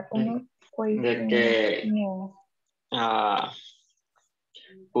ser? De que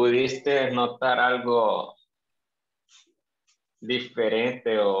pudiste notar algo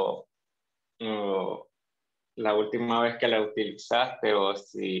diferente o la última vez que la utilizaste, o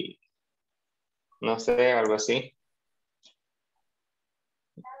si, no sé, algo así.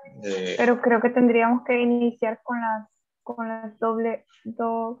 Pero creo que tendríamos que iniciar con las doble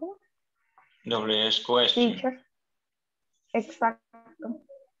question. Teacher. Exacto.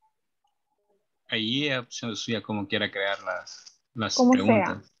 Ahí es opción suya como quiera crear las como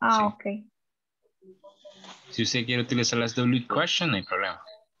preguntas. Sea. Sí. Ok. Si usted quiere utilizar las double question, no hay problema.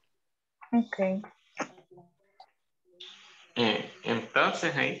 Ok.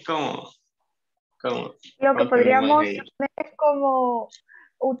 Entonces ahí como lo que podríamos hacer es como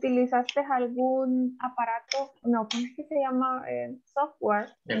utilizaste algún aparato, no, ¿cómo es que se llama? Software,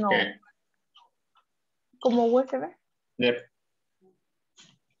 no, como USB. Yep.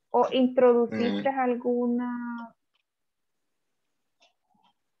 O introduciste alguna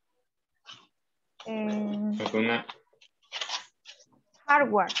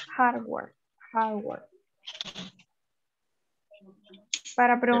hardware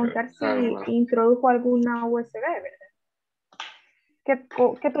para preguntar si introdujo alguna USB, ¿verdad?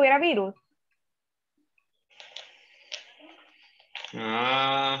 Que tuviera virus.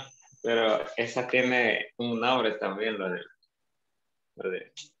 Pero esa tiene un nombre también, lo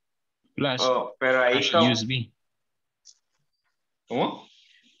de Flash, pero ahí Flash USB. ¿Cómo?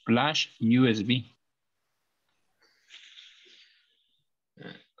 Flash USB.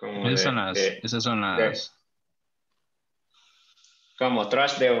 Esas son las ¿como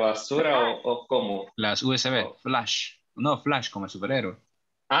trash de basura o cómo? Las USB, Flash. No, Flash como el superhéroe.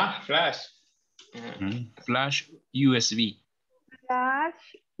 Flash. Flash USB.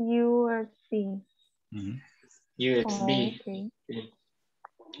 Flash USB. USB. Okay.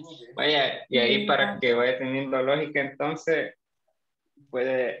 Vaya, y ahí para que vaya teniendo lógica, entonces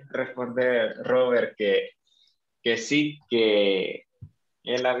puede responder Robert que sí, que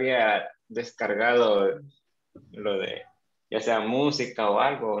él había descargado lo de ya sea música o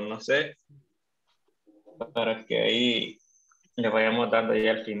algo, no sé, para que ahí le vayamos dando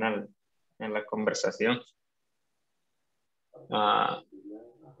ya al final en la conversación.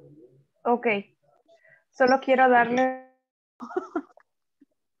 Ok, solo quiero darle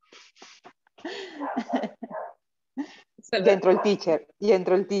Ya entró el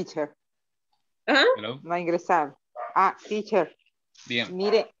teacher. No ha ingresado. Teacher. Bien.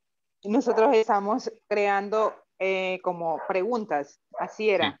 Mire, nosotros estamos creando como preguntas. Así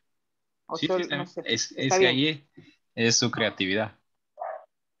era. Sí. No sé, es está que bien. ahí es su creatividad.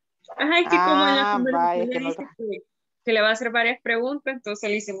 Ajá, es que como en la vaya, conversación que le no... dice que le va a hacer varias preguntas, entonces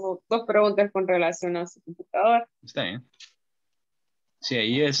le hicimos 2 preguntas con relación a su computadora. Está bien. Sí,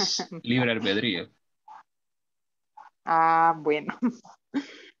 ahí es libre albedrío. Ah, bueno.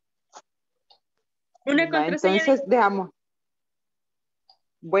 Una Va, contraseña entonces dejamos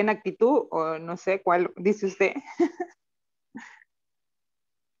buena actitud o no sé cuál dice usted.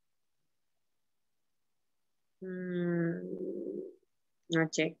 No,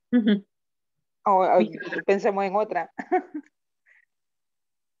 che. O pensemos en otra.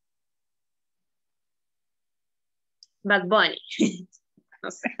 Bad Bunny. No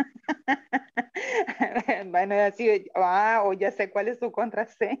sé. Bueno, así, o ya sé cuál es su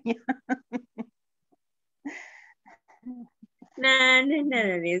contraseña. Nada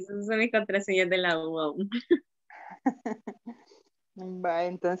de eso. Son mis contraseñas de la UAM. Va,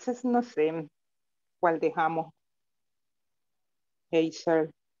 entonces no sé cuál dejamos. Hey, sir.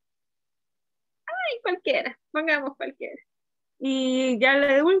 Ay, cualquiera. Pongamos cualquiera. Y ya la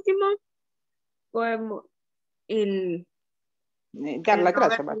de último, podemos Dar las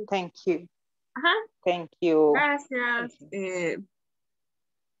gracias, va. Thank you. Ajá. Thank you. Gracias.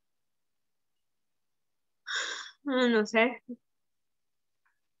 No sé.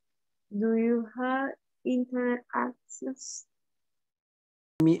 Do you have internet access?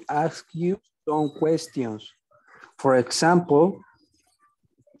 Let me ask you some questions. For example,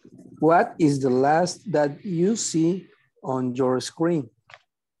 what is the last that you see on your screen?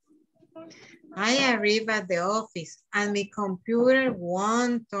 I arrive at the office and my computer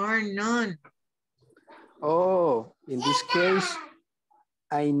won't turn on. Oh, in this case,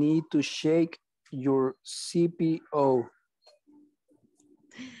 I need to check your CPO.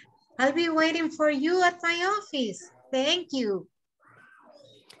 I'll be waiting for you at my office. Thank you.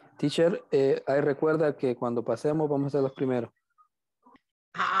 Teacher, ahí recuerda que cuando pasemos vamos a ser los primeros.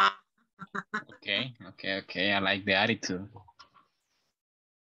 Okay. I like the attitude.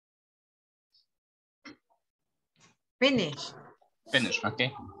 Finish. Finish,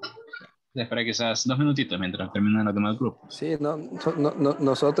 okay. Espera quizás 2 minutitos mientras terminan los demás grupos. Sí,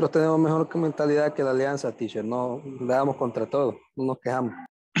 nosotros tenemos mejor mentalidad que la alianza, teacher. No le damos contra todo, no nos quejamos.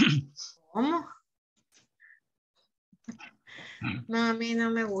 ¿Cómo? No, a mí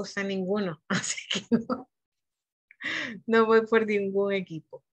no me gusta ninguno, así que no voy por ningún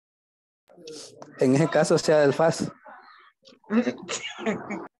equipo. En ese caso sea del FAS.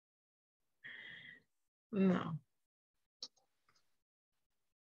 No.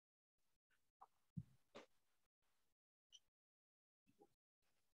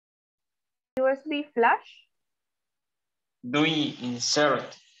 USB flash. Doing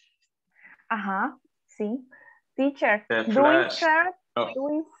insert. Ajá, sí. Teacher, The do flash.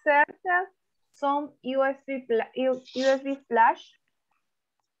 insert some USB flash.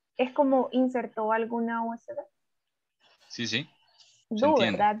 Es como insertó alguna USB. Sí. Se Do,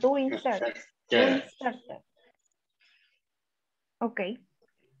 entiende. ¿verdad? Do insert. Do insert. Ok.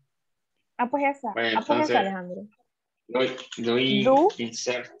 Pues esa. Bueno, Pues entonces, esa, Alejandro. do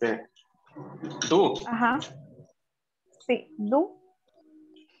insert. Do. Ajá. Sí, do.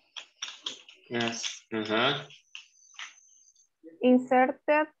 Yes. Ajá.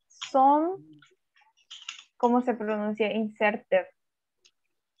 Inserted some. ¿Cómo se pronuncia? Inserted.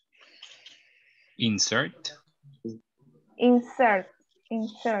 Insert.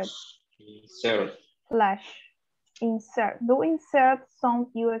 Flash. Do insert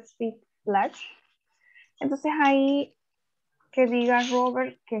some USB flash. Entonces ahí que diga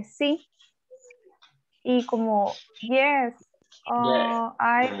Robert que sí. Y como yes,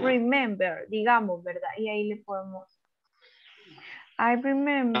 I remember, digamos, ¿verdad? Y ahí le podemos. I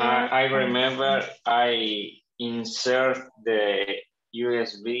remember. I insert the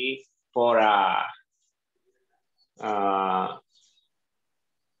USB for a.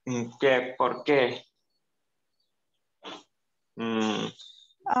 ¿Por qué?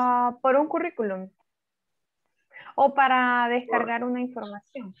 Por un currículum. O para descargar una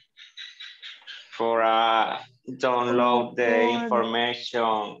información. For download the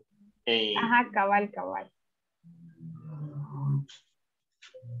information. Ajá, cabal.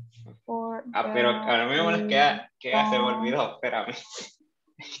 Pero a lo mejor queda se me olvidó, espérame.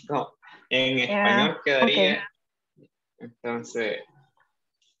 No, en español quedaría. Okay. Entonces,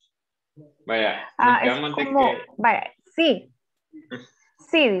 vaya, es como, vaya, sí.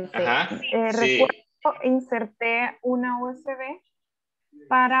 Sí, dice. Ajá, recuerdo, inserté una USB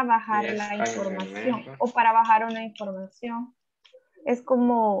para bajar la información o para bajar una información. Es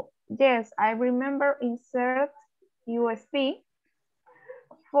como, yes, I remember insert USB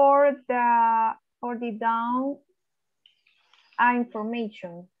for the down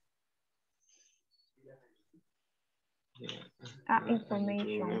information.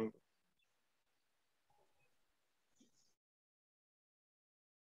 Information.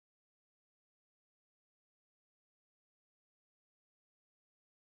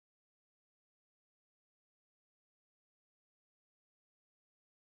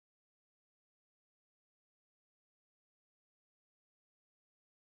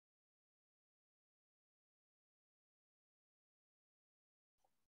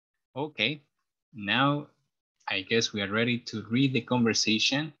 Okay, now I guess we are ready to read the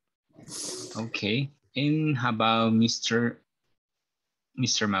conversation. Okay, and how about Mr.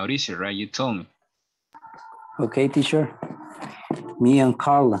 Mauricio, right? You told me. Okay, teacher. Me and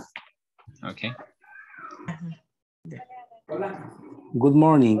Carla. Okay. Good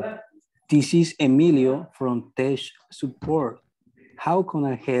morning. This is Emilio from Tech Support. How can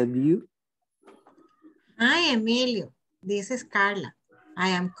I help you? Hi, Emilio. This is Carla. I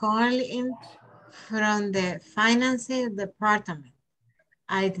am calling from the finance department.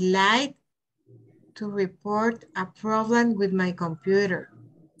 I'd like to report a problem with my computer.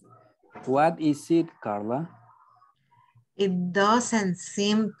 What is it, Carla? It doesn't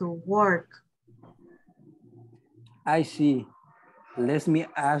seem to work. I see. Let me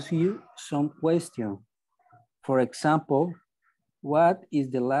ask you some questions. For example, what is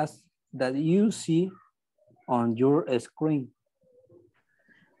the last that you see on your screen?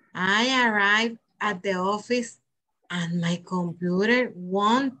 I arrived at the office and my computer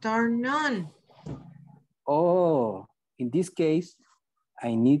won't turn on. Oh, in this case,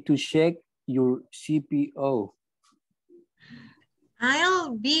 I need to check your CPU.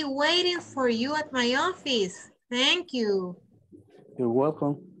 I'll be waiting for you at my office. Thank you. You're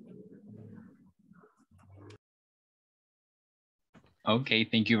welcome. Okay,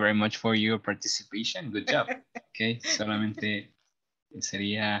 thank you very much for your participation. Good job. Okay, solamente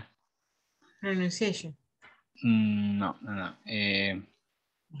sería... Pronunciation. No.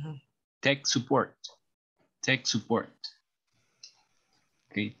 Tech support. Tech support.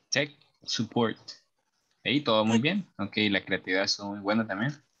 Ok, tech support. Ahí todo muy bien. Ok, la creatividad es muy buena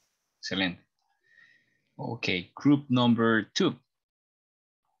también. Excelente. Ok, group number 2.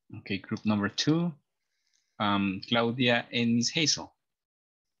 Ok, group number 2. Claudia and Miss Hazel.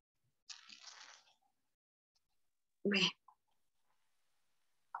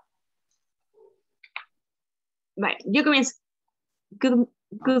 Vale, yo comienzo.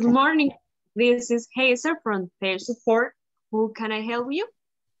 Good morning. This is Hazel from Tech Support. Who can I help you?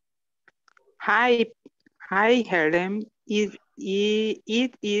 Hi, Helen. It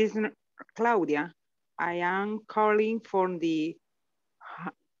is Claudia. I am calling from the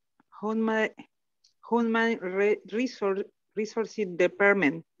Human Resources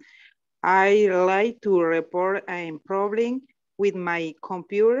Department. I like to report a problem with my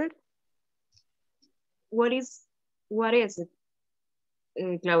computer. What is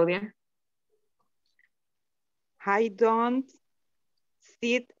it, Claudia? I don't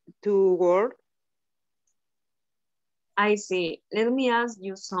sit to work. I see. Let me ask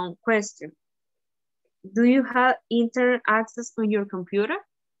you some questions. Do you have internet access on your computer?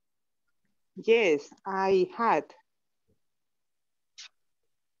 Yes, I had.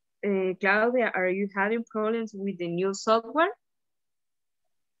 Claudia, are you having problems with the new software?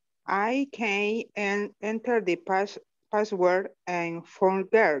 I can enter the password and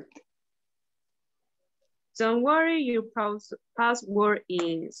forget. Don't worry, your password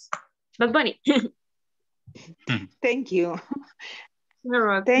is Bad Bunny. Thank you.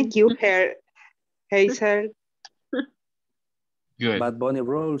 Thank you, Hazel. Good. Bad Bunny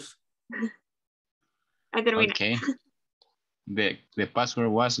rules. Okay. The password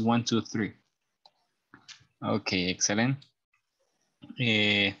was 123. Okay, excellent.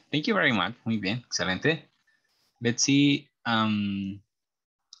 Thank you very much. Muy bien, excelente. Let's see,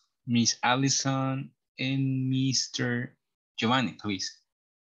 Miss Allison and Mr. Giovanni, please.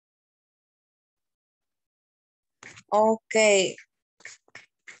 Okay.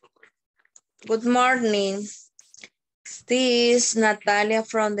 Good morning. This is Natalia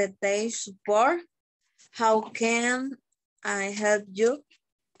from the Tech Support. How can I help you?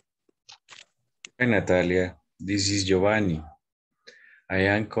 Hi, Natalia. This is Giovanni. I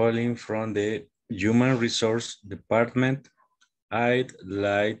am calling from the Human Resource Department. I'd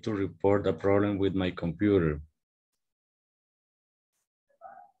like to report a problem with my computer.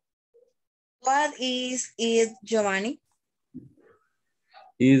 What is it, Giovanni?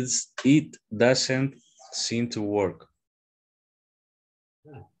 It doesn't seem to work.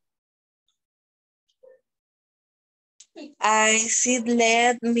 I said,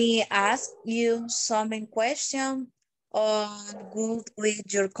 let me ask you some question on good with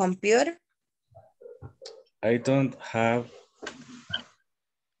your computer. I don't have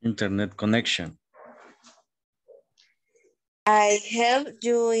Internet connection. I help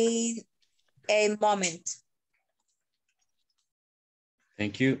you in a moment.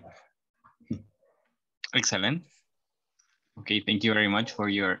 Thank you. Excellent. Okay, thank you very much for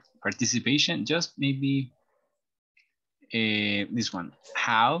your participation. Just maybe this one.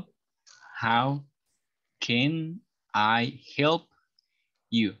 How can I help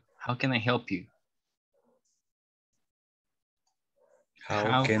you? How can I help you?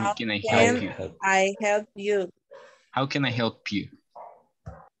 How can I help you? I help you? How can I help you?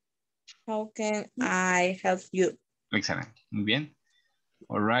 How can I help you? Excellent. Muy bien.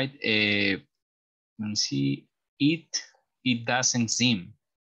 All right. Let's see. It doesn't seem.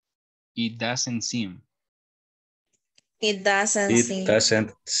 It doesn't seem. It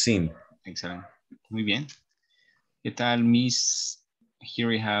doesn't seem. Excellent. Muy bien. ¿Qué tal, Miss? Here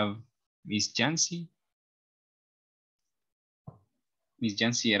we have Miss Jancy. Miss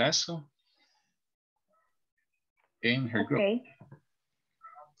Jancy Erazo. And her group. Okay.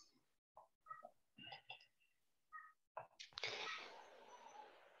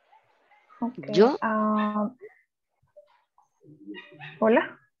 Okay. Yo.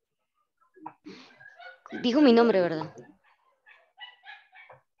 Hola. Dijo mi nombre, ¿verdad?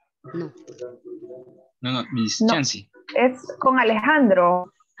 No. No, Miss No. Jancy. Es con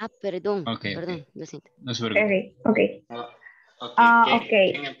Alejandro. Ah, perdón. Okay, perdón, lo siento. No se preocupe. Okay.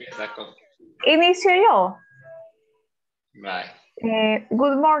 ¿Quién empieza con? Inicio yo. Bye.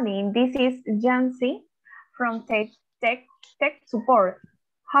 Good morning. This is Jancy from Tech Support.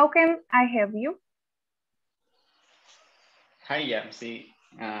 How can I help you? Hi, Yancy.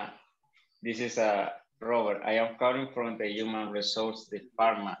 This is Robert. I am calling from the Human Resource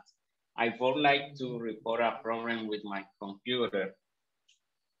Department. I would like to report a problem with my computer.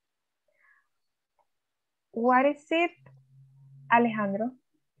 What is it, Alejandro?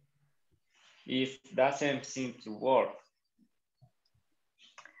 It doesn't seem to work.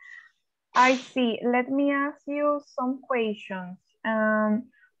 I see. Let me ask you some questions.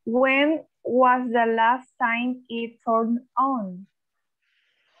 When was the last time it turned on?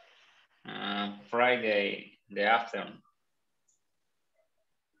 Friday, the afternoon.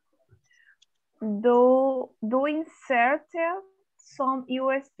 Do insert some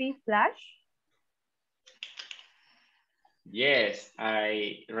USB flash? Yes,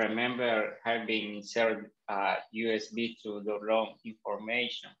 I remember having inserted USB to the wrong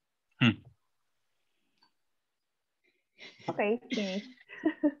information. Okay, finish.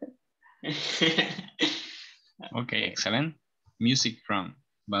 Okay, excellent. Music from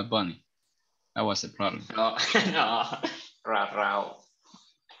Bad Bunny. That was the problem. No, no.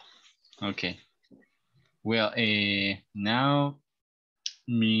 Okay. Well, now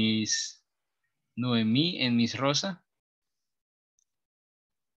Miss Noemi and Miss Rosa.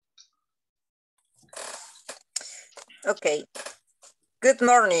 Okay. Good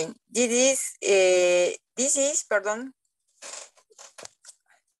morning. This is, pardon.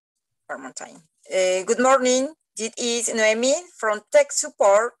 One more time. Good morning. This is Noemi from Tech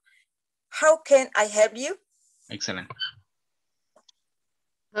Support. How can I help you? Excellent.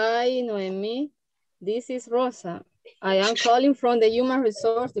 Hi, Noemi. This is Rosa. I am calling from the Human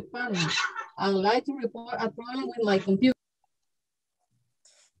Resource Department. I would like to report a problem with my computer.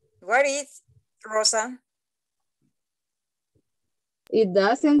 What is, Rosa? It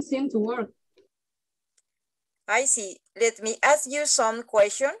doesn't seem to work. I see. Let me ask you some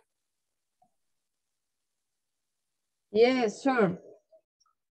questions. Yes, sure.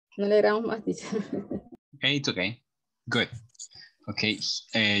 No le grabamos más, teacher. Okay, it's okay. Good. Okay,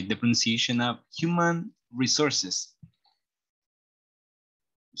 the pronunciation of human resources.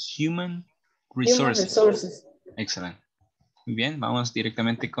 Human resources. Excellent. Muy bien, vamos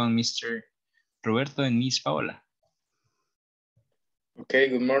directamente con Mr. Roberto and Miss Paola. Okay,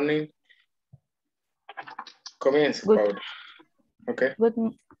 good morning. Comienza, Paola. Okay.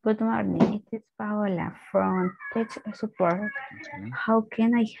 Good morning. It is Paola from Tech Support. How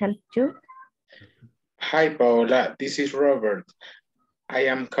can I help you? Hi, Paola. This is Robert. I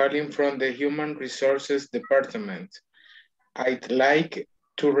am calling from the Human Resources Department. I'd like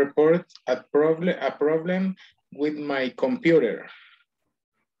to report a problem with my computer.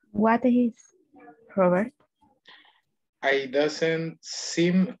 What is, Robert? It doesn't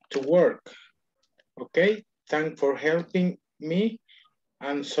seem to work. Okay, thanks for helping me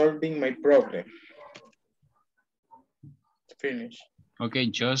and solving my problem. Finish. Okay,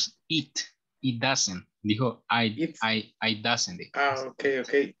 just it. It doesn't. Dijo I doesn't.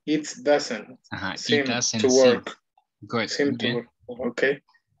 Okay. It doesn't seem to work. Good. Seem to work. Okay.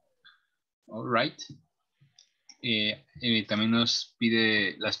 All right. También nos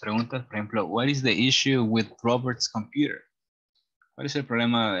pide las preguntas, por ejemplo, what is the issue with Robert's computer? ¿Cuál es el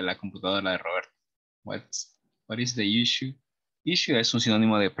problema de la computadora de Roberto? What is the issue? Issue es un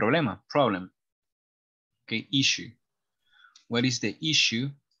sinónimo de problema, problem. Okay, issue. What is the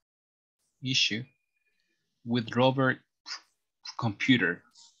issue with Robert's computer?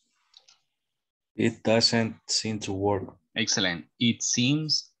 It doesn't seem to work. Excellent.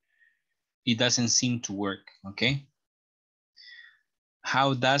 It doesn't seem to work, okay?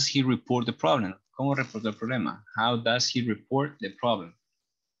 How does he report the problem? ¿Cómo reporta el problema? How does he report the problem?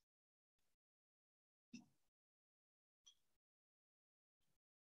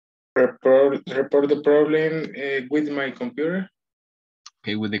 Report the problem with my computer.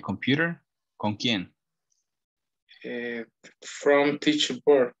 Okay, with the computer. ¿Con quién? From tech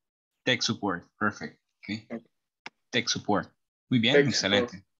support. Tech support, perfect. Okay. Tech support. Muy bien, Tech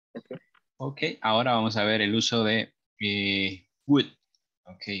excelente. Support. Okay, ahora vamos a ver el uso de would.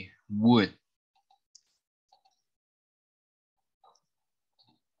 Okay, would.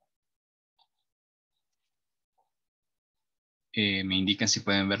 ¿Me indican si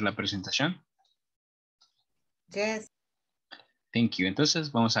pueden ver la presentación? Yes. Thank you.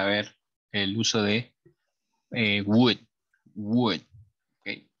 Entonces vamos a ver el uso de would. Would.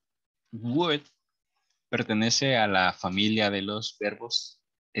 Okay. Would pertenece a la familia de los verbos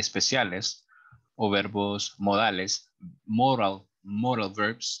especiales o verbos modales, modal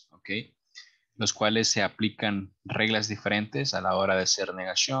verbs, okay, los cuales se aplican reglas diferentes a la hora de hacer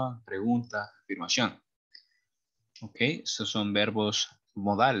negación, pregunta, afirmación. Ok, estos son verbos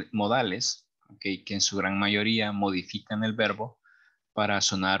modales, okay, que en su gran mayoría modifican el verbo para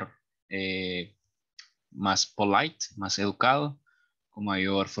sonar más polite, más educado, con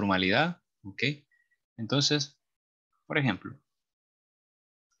mayor formalidad. Ok, entonces, por ejemplo,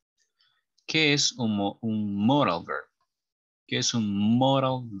 ¿qué es un modal verb? ¿Qué es un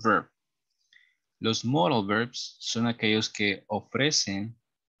modal verb? Los modal verbs son aquellos que ofrecen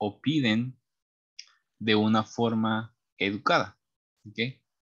o piden de una forma educada. ¿Okay?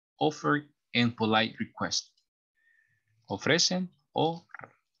 Offer and polite request. Ofrecen o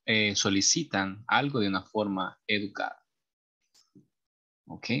solicitan algo de una forma educada.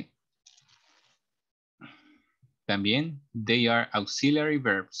 ¿Ok? También, they are auxiliary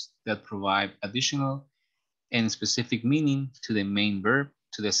verbs that provide additional and specific meaning to the main verb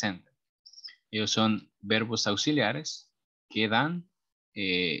to the sentence. Ellos son verbos auxiliares que dan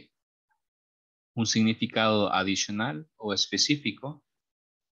un significado adicional o específico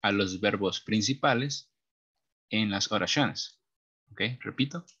a los verbos principales en las oraciones. Ok,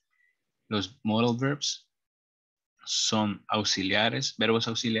 repito. Los modal verbs son auxiliares, verbos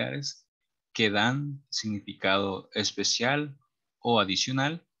auxiliares que dan significado especial o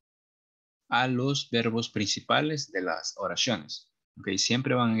adicional a los verbos principales de las oraciones. Okay,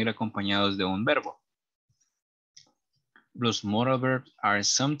 siempre van a ir acompañados de un verbo. Los modal verbs are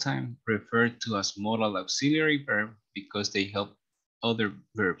sometimes referred to as modal auxiliary verb because they help other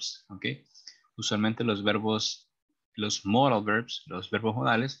verbs. Okay, usualmente los modal verbs, los verbos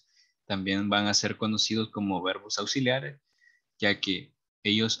modales, también van a ser conocidos como verbos auxiliares, ya que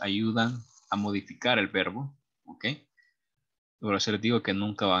ellos ayudan a modificar el verbo. Ok, por eso les digo que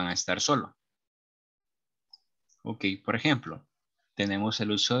nunca van a estar solo. Ok, por ejemplo, tenemos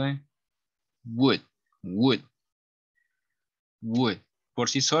el uso de would. Por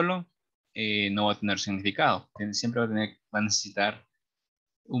sí solo no va a tener significado. Siempre va a necesitar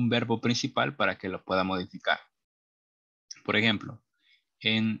un verbo principal para que lo pueda modificar. Por ejemplo,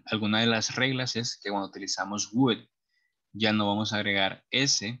 en alguna de las reglas es que cuando utilizamos would, ya no vamos a agregar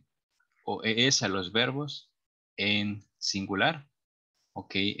S o ES a los verbos en singular,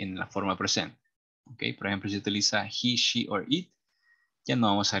 ok, en la forma presente. Ok, por ejemplo, si utiliza he, she or it, ya no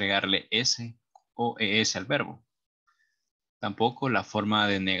vamos a agregarle S o ES al verbo. Tampoco la forma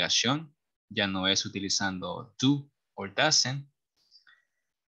de negación ya no es utilizando do or doesn't.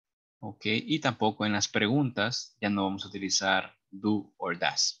 Ok, y tampoco en las preguntas ya no vamos a utilizar do or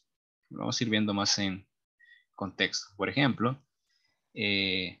does. Vamos a ir viendo más en contexto. Por ejemplo,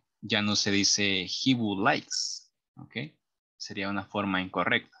 ya no se dice he would likes. Ok, sería una forma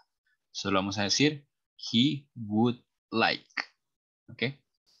incorrecta. Solo vamos a decir he would like. Ok,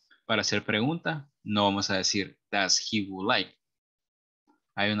 para hacer pregunta no vamos a decir does he would like.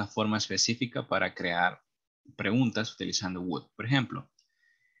 Hay una forma específica para crear preguntas utilizando would. Por ejemplo,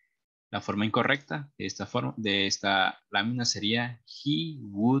 la forma incorrecta de esta lámina sería he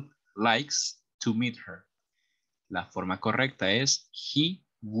would likes to meet her. La forma correcta es he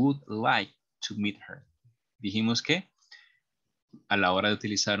would like to meet her. Dijimos que a la hora de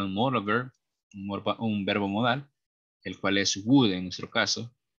utilizar un modal verb, un verbo modal, el cual es would en nuestro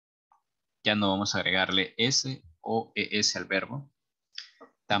caso, ya no vamos a agregarle S o ES al verbo.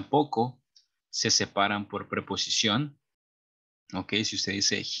 Tampoco se separan por preposición. Ok, si usted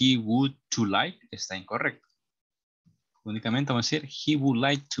dice he would to like, está incorrecto. Únicamente vamos a decir he would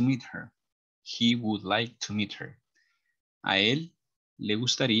like to meet her. He would like to meet her. A él le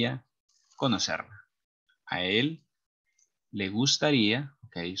gustaría conocerla. A él le gustaría,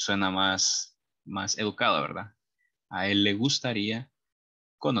 ok, suena más educado, ¿verdad? A él le gustaría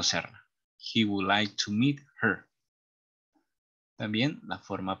conocerla. He would like to meet her. También la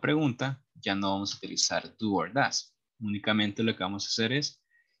forma pregunta, ya no vamos a utilizar do or does. Únicamente lo que vamos a hacer es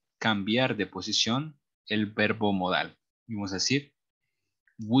cambiar de posición el verbo modal. Y vamos a decir,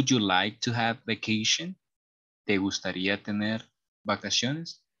 would you like to have vacation? ¿Te gustaría tener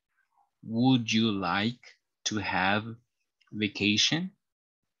vacaciones? Would you like to have vacation?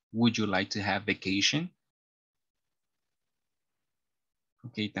 Would you like to have vacation?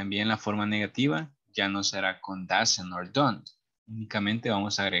 Ok, también la forma negativa ya no será con doesn't or don't. Únicamente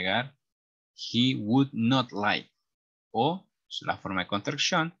vamos a agregar he would not like. O la forma de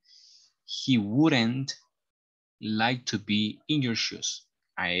contracción, he wouldn't like to be in your shoes.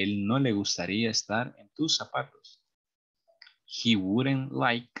 A él no le gustaría estar en tus zapatos. He wouldn't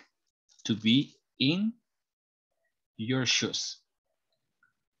like to be in your shoes.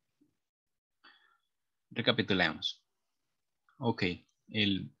 Recapitulemos. Ok,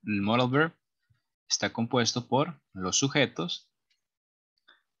 el modal verb está compuesto por los sujetos,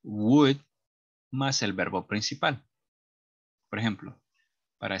 would más el verbo principal. Por ejemplo,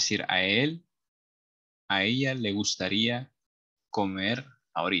 para decir a él, a ella le gustaría comer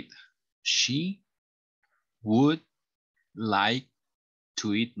ahorita. She would like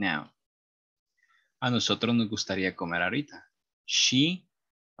to eat now. A nosotros nos gustaría comer ahorita.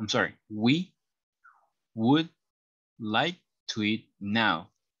 We would like to eat now.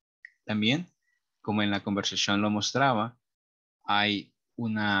 También, como en la conversación lo mostraba, hay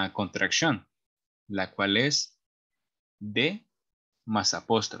una contracción, la cual es de más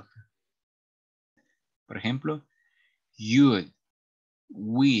apóstrofe. Por ejemplo, you'd,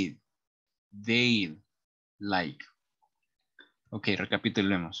 we'd, they'd, like. Ok,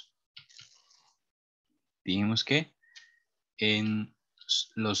 recapitulemos. Dijimos que en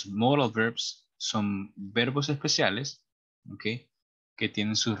los modal verbs son verbos especiales, ok, que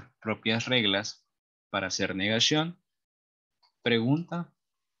tienen sus propias reglas para hacer negación, pregunta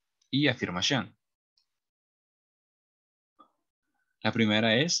y afirmación. La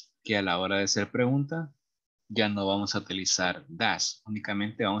primera es que a la hora de hacer pregunta ya no vamos a utilizar does,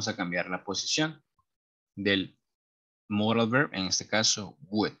 únicamente vamos a cambiar la posición del modal verb, en este caso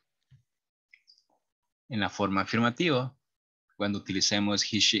would. En la forma afirmativa, cuando utilicemos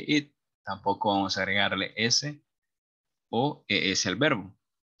he, she, it, tampoco vamos a agregarle S o ES al verbo,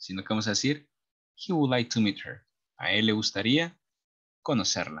 sino que vamos a decir he would like to meet her. A él le gustaría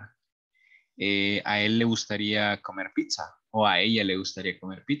conocerla. A él le gustaría comer pizza o a ella le gustaría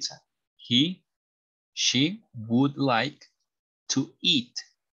comer pizza. He, she would like to eat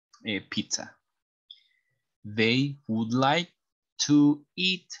pizza. They would like to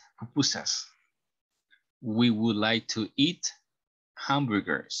eat pupusas. We would like to eat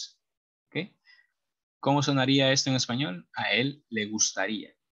hamburgers. ¿Okay? ¿Cómo sonaría esto en español? A él le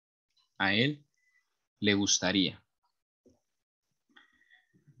gustaría. A él le gustaría.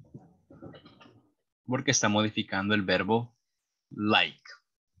 Porque está modificando el verbo like.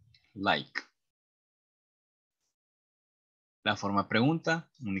 Like. La forma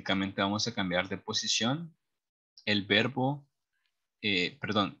pregunta, únicamente vamos a cambiar de posición el verbo,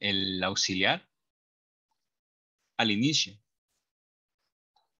 el auxiliar al inicio.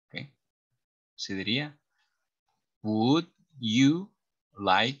 Okay. Se diría, would you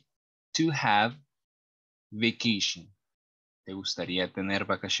like to have vacation? ¿Te gustaría tener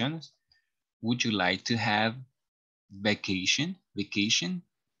vacaciones? Would you like to have vacation? Vacation?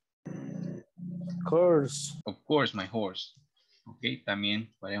 Of course, my horse. Ok,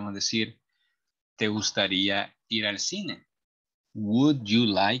 también podemos decir, ¿te gustaría ir al cine? Would you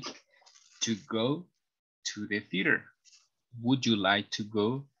like to go to the theater? Would you like to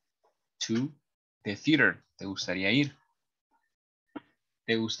go to the theater? ¿Te gustaría ir?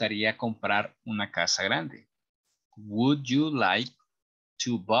 ¿Te gustaría comprar una casa grande? Would you like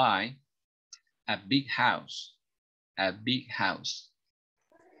to buy a big house? A big house.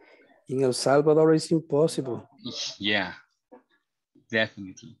 In El Salvador, it's impossible. Yeah,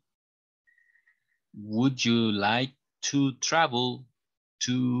 definitely. Would you like to travel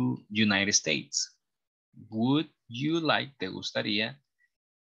to United States? Would you like, te gustaría,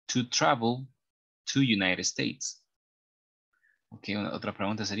 to travel to United States? Ok, otra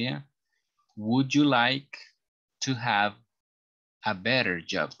pregunta sería, would you like to have a better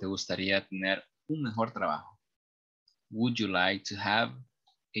job? ¿Te gustaría tener un mejor trabajo? Would you like to have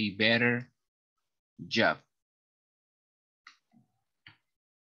a better job?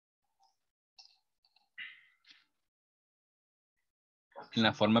 En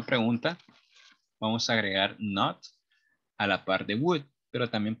la forma pregunta, vamos a agregar not a la par de would, pero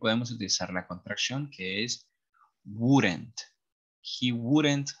también podemos utilizar la contracción que es wouldn't. He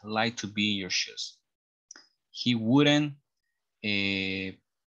wouldn't like to be in your shoes. He wouldn't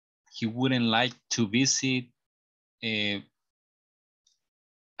like to visit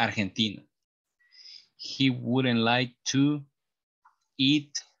Argentina. He wouldn't like to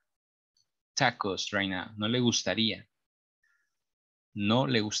eat tacos right now. No le gustaría. No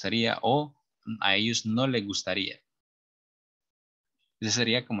le gustaría o a ellos no les gustaría. Esa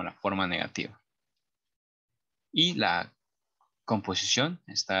sería como la forma negativa. Y la composición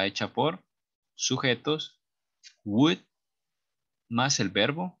está hecha por sujetos would más el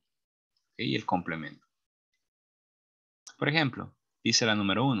verbo y el complemento. Por ejemplo, dice la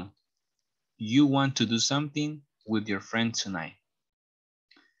número 1. You want to do something with your friends tonight.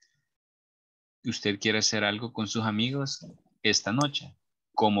 ¿Usted quiere hacer algo con sus amigos esta noche?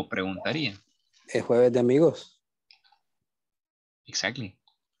 ¿Cómo preguntaría? ¿Es jueves de amigos? Exactly.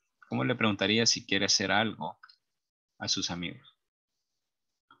 ¿Cómo le preguntaría si quiere hacer algo a sus amigos?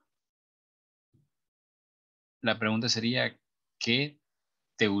 La pregunta sería, ¿qué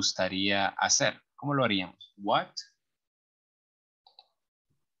te gustaría hacer? ¿Cómo lo haríamos? What?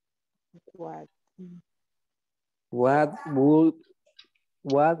 What would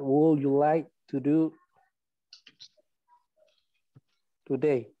you like to do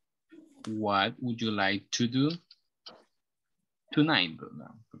today? What would you like to do tonight?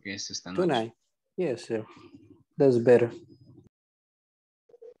 Porque es esta noche. Tonight. Yes, sir. That's better.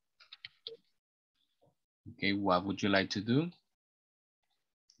 Okay, what would you like to do?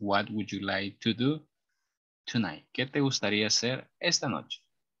 What would you like to do tonight? ¿Qué te gustaría hacer esta noche?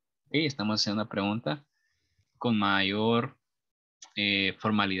 Okay, estamos haciendo una pregunta con mayor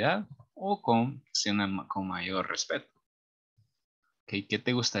formalidad o con mayor respeto. Okay, ¿qué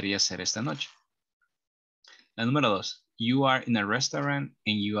te gustaría hacer esta noche? La número 2. You are in a restaurant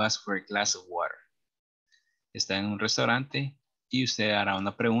and you ask for a glass of water. Está en un restaurante y usted hará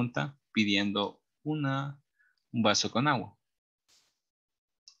una pregunta pidiendo un vaso con agua.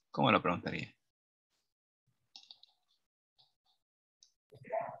 ¿Cómo lo preguntaría?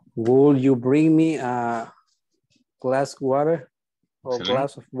 Will you bring me a glass of water or Excellent.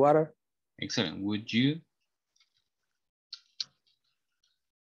 glass of water? Excellent. Would you?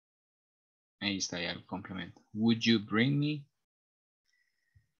 Ahí está ya el complemento. Would you bring me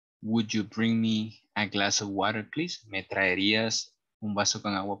a glass of water, please? ¿Me traerías un vaso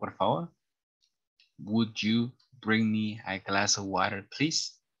con agua, por favor? Would you bring me a glass of water,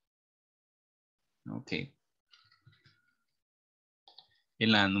 please? Ok.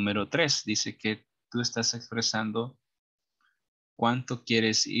 En la número 3 dice que tú estás expresando cuánto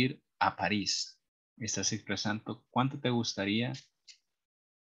quieres ir a París. Estás expresando cuánto te gustaría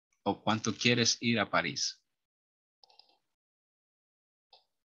o cuánto quieres ir a París.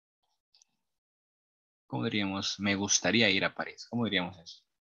 ¿Cómo diríamos? Me gustaría ir a París. ¿Cómo diríamos eso?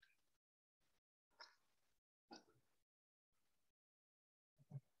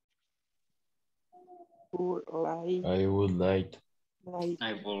 I would like.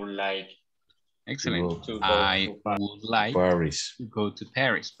 I would like. Excellent. To go I to would like Paris. to go to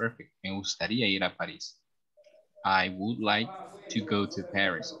Paris. Perfect. Me gustaría ir a París. I would like to go to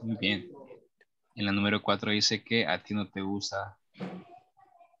Paris. Muy bien. En la número 4 dice que a ti no te gusta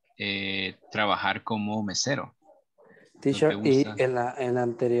trabajar como mesero. Teacher, ¿No te y gusta? en la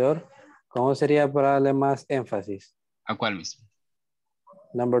anterior, ¿cómo sería para darle más énfasis? ¿A cuál mismo?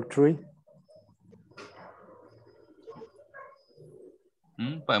 Number 3.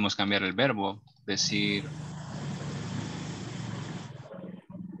 Podemos cambiar el verbo. Decir...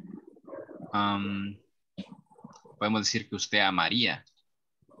 podemos decir que usted amaría.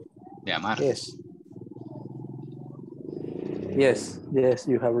 De amar. Yes. Yes,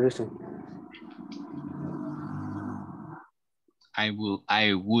 you have reason. I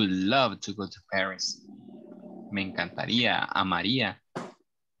would love to go to Paris. Me encantaría, amaría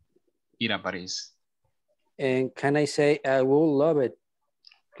ir a París. And can I say I will love it?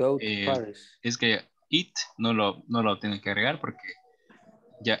 Go to Paris. Es que it no lo tiene que agregar porque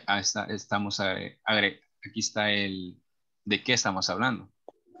ya estamos aquí está el de qué estamos hablando.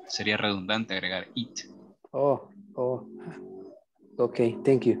 Sería redundante agregar it. Oh. Okay,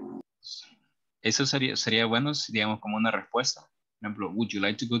 thank you. Eso sería bueno, digamos, como una respuesta. Por ejemplo, would you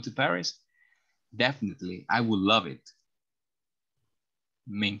like to go to Paris? Definitely, I would love it.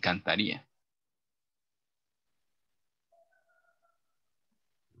 Me encantaría.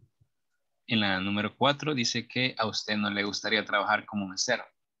 En la número 4 dice que a usted no le gustaría trabajar como mesero.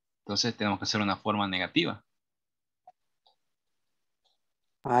 Entonces tenemos que hacer una forma negativa.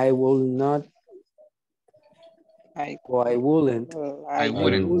 I will not. I wouldn't. I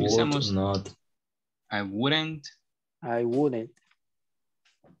wouldn't. Utilizamos not. I wouldn't. I wouldn't.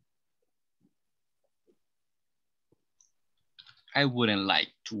 I wouldn't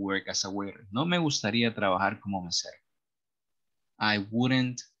like to work as a waiter. No me gustaría trabajar como mesero. I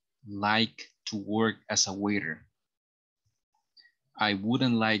wouldn't like to work as a waiter. I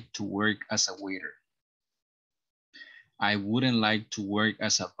wouldn't like to work as a waiter. I wouldn't like to work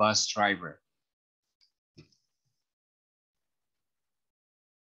as a bus driver.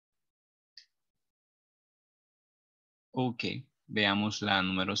 Ok, veamos la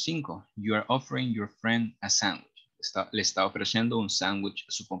número 5. You are offering your friend a sandwich. Le está ofreciendo un sándwich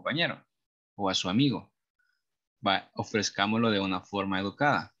a su compañero o a su amigo. Ofrezcámoslo de una forma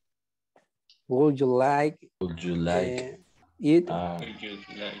educada. Would you like eat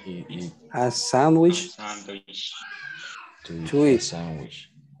a sandwich? To eat a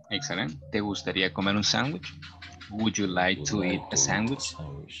sandwich. Excelente. ¿Te gustaría comer un sándwich? Would you like to eat a sandwich?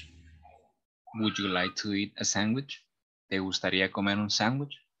 Would you like to eat a sandwich? ¿Te gustaría comer un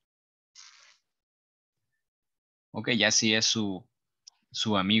sándwich? Ok, ya si es su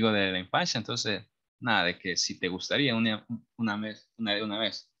amigo de la infancia, entonces nada de que si te gustaría una vez,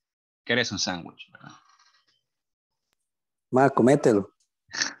 ¿querés un sándwich? Comételo.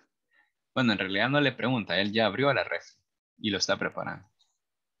 Bueno, en realidad no le pregunta, él ya abrió la refri y lo está preparando.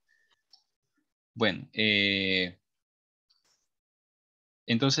 Bueno,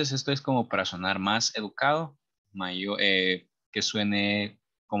 entonces esto es como para sonar más educado, que suene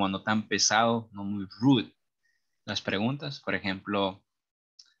como no tan pesado, no muy rude. Las preguntas, por ejemplo,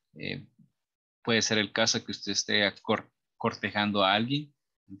 puede ser el caso que usted esté cortejando a alguien,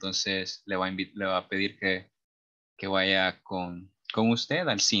 entonces le va a pedir que vaya con usted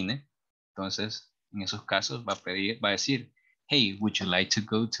al cine. Entonces, en esos casos va a decir, hey, would you like to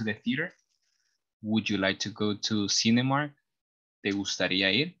go to the theater? Would you like to go to Cinemark? ¿Te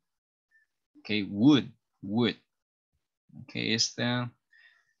gustaría ir? Ok, would. Ok, esta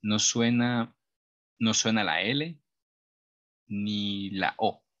no suena la L ni la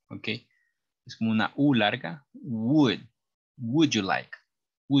O. Ok, es como una U larga. Would you like?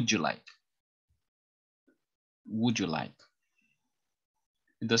 Would you like? Would you like?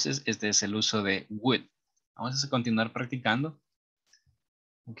 Entonces, este es el uso de would. Vamos a continuar practicando.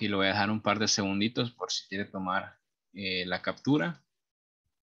 Aquí lo voy a dejar un par de segunditos por si quiere tomar la captura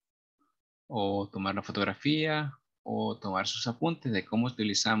o tomar la fotografía o tomar sus apuntes de cómo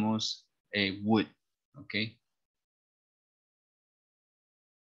utilizamos would. Ok.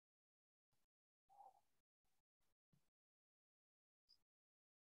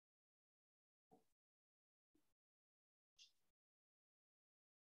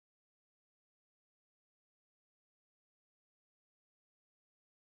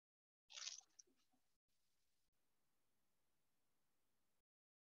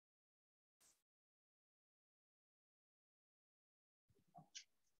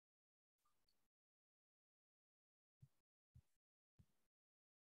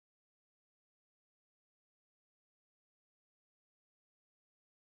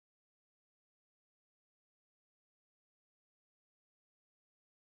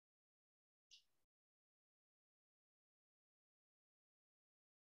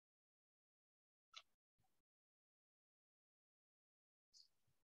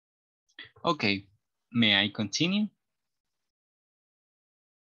 Okay, may I continue?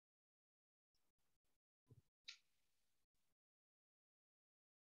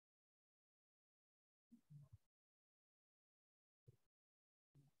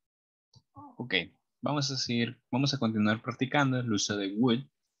 Ok, vamos a continuar practicando el uso de would.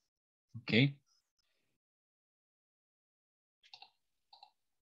 Ok.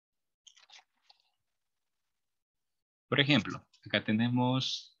 Por ejemplo, acá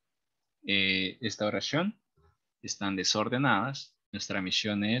tenemos esta oración. Están desordenadas. Nuestra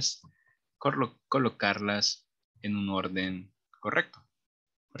misión es colocarlas en un orden correcto.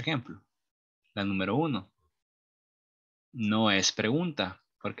 Por ejemplo, la número 1. No es pregunta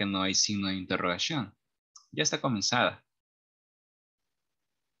porque no hay signo de interrogación. Ya está comenzada.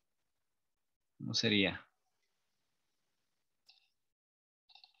 ¿Cómo sería?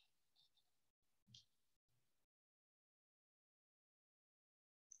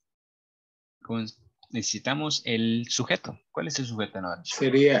 necesitamos el sujeto. ¿Cuál es el sujeto en la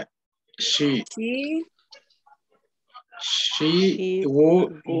Sería she. She She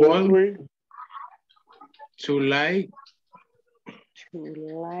would want to like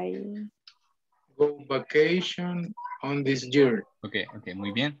go vacation on this year. Ok,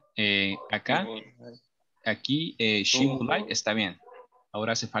 muy bien. Aquí, she would like está bien.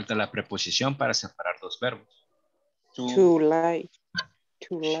 Ahora hace falta la preposición para separar dos verbos. To like.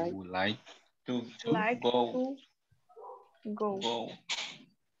 She would like to go.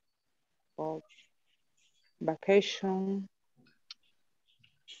 Oh. Vacation.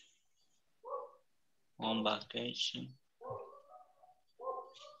 On vacation.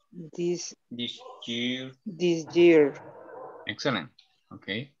 This year. Excelente. Ok.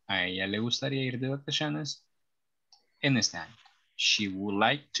 A ella le gustaría ir de vacaciones en este año. She would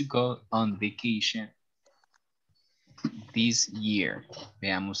like to go on vacation this year.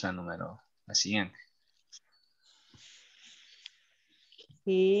 Veamos la siguiente.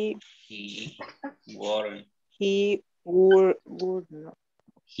 He wouldn't. He wouldn't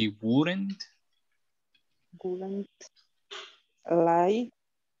like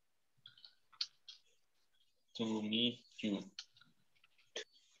To meet you.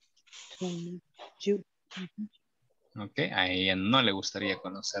 Ok, a ella no le gustaría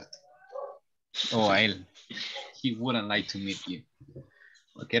conocerte. O a él. He wouldn't like to meet you.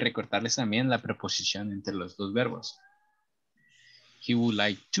 Ok, recortarles también la preposición entre los dos verbos. He would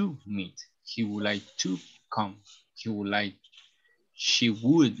like to meet. He would like to come. He would like. She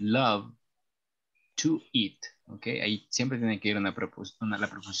would love to eat. Ok, ahí siempre tiene que ir la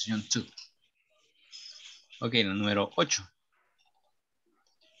preposición to. Ok, la número 8.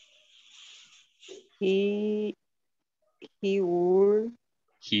 He would.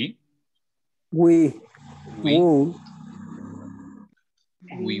 He. We would.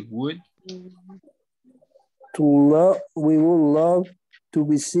 We would. We would love to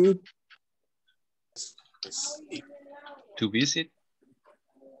visit. To visit.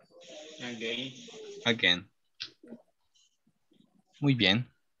 Again. Muy bien.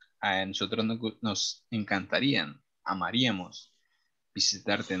 A nosotros nos encantaría, amaríamos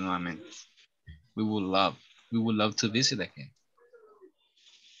visitarte nuevamente. We would love to visit again.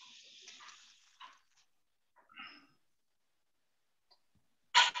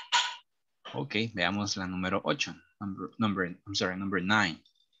 Ok, veamos la número 8. Number 9.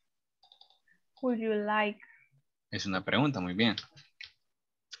 Would you like? Es una pregunta, muy bien.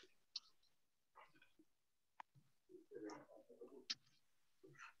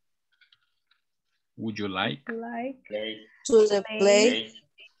 Would you like? to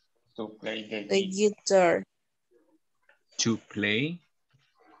play the guitar. To play.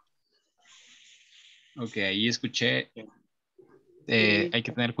 Ok, ahí escuché. Hay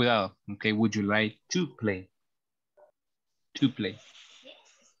que tener cuidado. Ok, would you like to play? To play.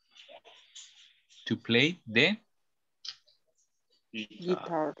 To play the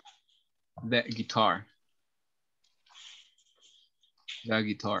Guitar. The guitar. The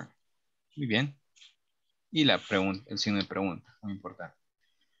guitar. Muy bien. Y la pregunta, el signo de pregunta, muy importante.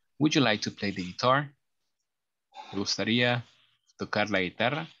 Would you like to play the guitar? ¿Te gustaría tocar la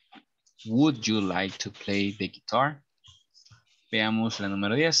guitarra? Would you like to play the guitar? Veamos la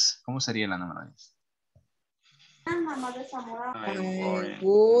número 10. ¿Cómo sería la número 10?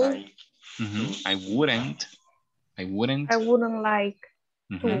 I wouldn't like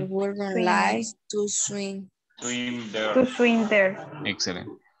To swim. to swim there.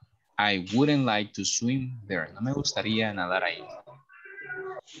 Excellent. I wouldn't like to swim there. No me gustaría nadar ahí.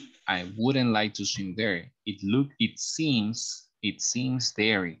 I wouldn't like to swim there. It seems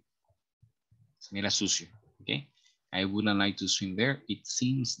dirty. Se mira sucio. Okay. I wouldn't like to swim there. It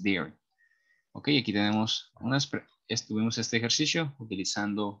seems dirty. Ok, aquí tenemos estuvimos este ejercicio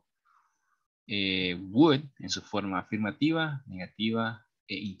utilizando would en su forma afirmativa, negativa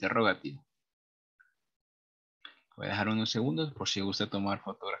e interrogativa. Voy a dejar unos segundos por si gusta tomar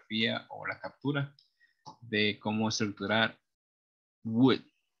fotografía o la captura de cómo estructurar would.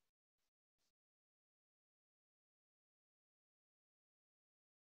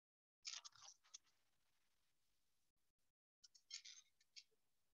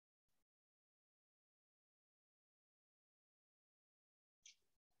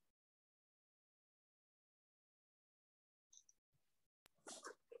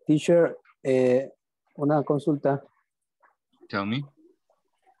 Teacher, una consulta. Tell me.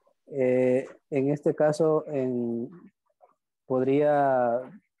 En este caso, podría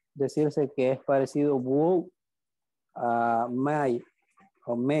decirse que es parecido would a may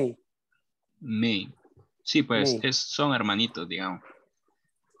o may. Sí, pues May. son hermanitos, digamos.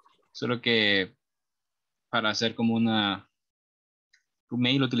 Solo que para hacer como una...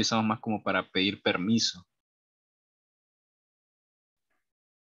 May lo utilizamos más como para pedir permiso.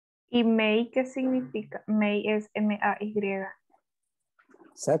 ¿Y May qué significa? May es M-A-Y.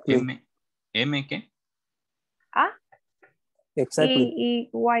 Exactly. ¿M qué? ¿Ah? Exactly. Y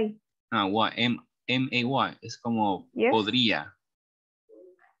Y. Ah, M-A-Y. Es como Yes. podría.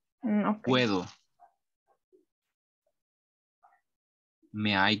 Okay. Puedo.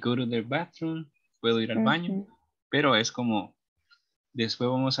 May I go to the bathroom? Puedo ir al baño. Pero es como... Después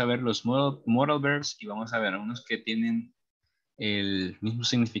vamos a ver los modal verbs y vamos a ver unos que tienen el mismo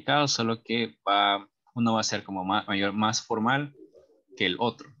significado, solo que uno va a ser como más formal que el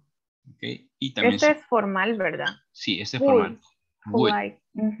otro. ¿Okay? Y también Este es formal, ¿verdad? Sí, este es formal. Would. Polite.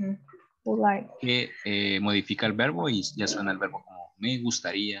 Polite. Que modifica el verbo y ya suena el verbo como me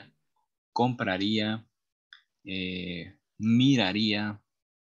gustaría, compraría, miraría,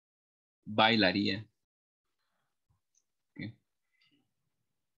 bailaría. Okay.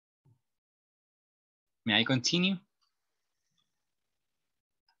 May I continue?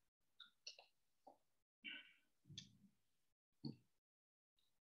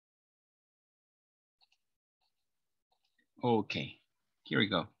 Okay, here we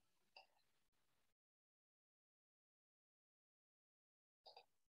go.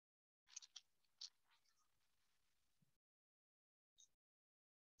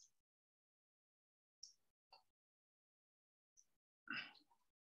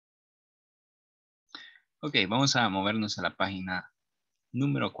 Ok, vamos a movernos a la página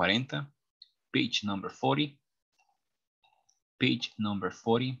número 40, page number 40. Page number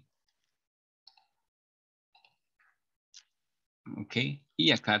 40. Ok,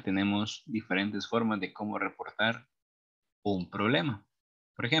 y acá tenemos diferentes formas de cómo reportar un problema.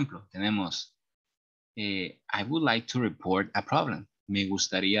 Por ejemplo, tenemos I would like to report a problem. Me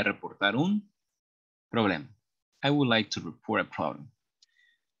gustaría reportar un problema. I would like to report a problem.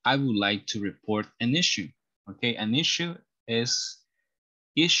 I would like to report an issue. Ok, an issue es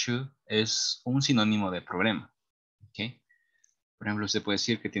un sinónimo de problema. Ok, por ejemplo, usted puede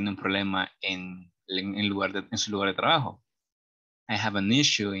decir que tiene un problema en su lugar de trabajo. I have an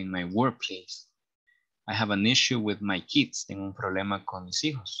issue in my workplace. I have an issue with my kids. Tengo un problema con mis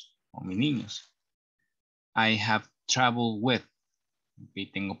hijos o mis niños. I have trouble with. Okay,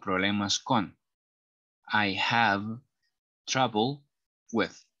 tengo problemas con. I have trouble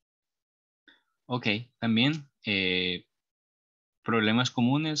with. Ok, también problemas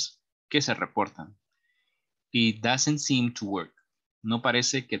comunes que se reportan. It doesn't seem to work. No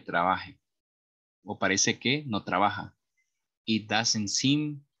parece que trabaje. O parece que no trabaja. It doesn't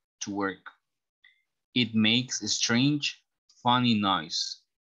seem to work. It makes a strange, funny noise.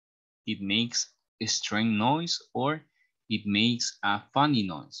 It makes a strange noise or it makes a funny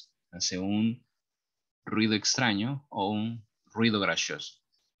noise. Hace un ruido extraño o un ruido gracioso.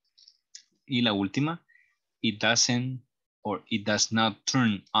 Y la última, it doesn't or it does not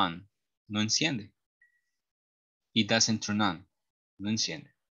turn on. No enciende. It doesn't turn on. No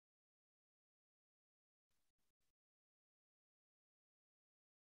enciende.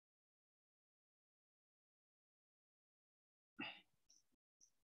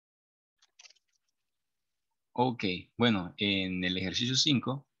 Ok, bueno, en el ejercicio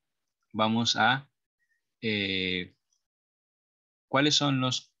 5 vamos a ¿cuáles son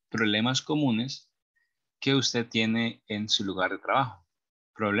los problemas comunes que usted tiene en su lugar de trabajo?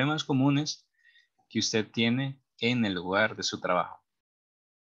 Problemas comunes que usted tiene en el lugar de su trabajo.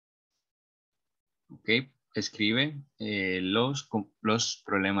 Ok, escribe los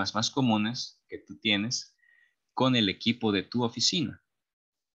problemas más comunes que tú tienes con el equipo de tu oficina.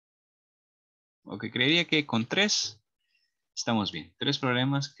 Ok, creería que con 3 estamos bien. 3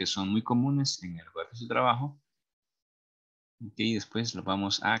 problemas que son muy comunes en el lugar de su trabajo. Ok, después los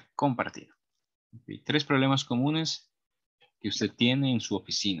vamos a compartir. Okay, 3 problemas comunes que usted tiene en su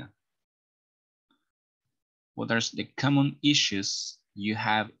oficina. What are the common issues you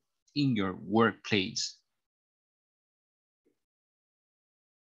have in your workplace?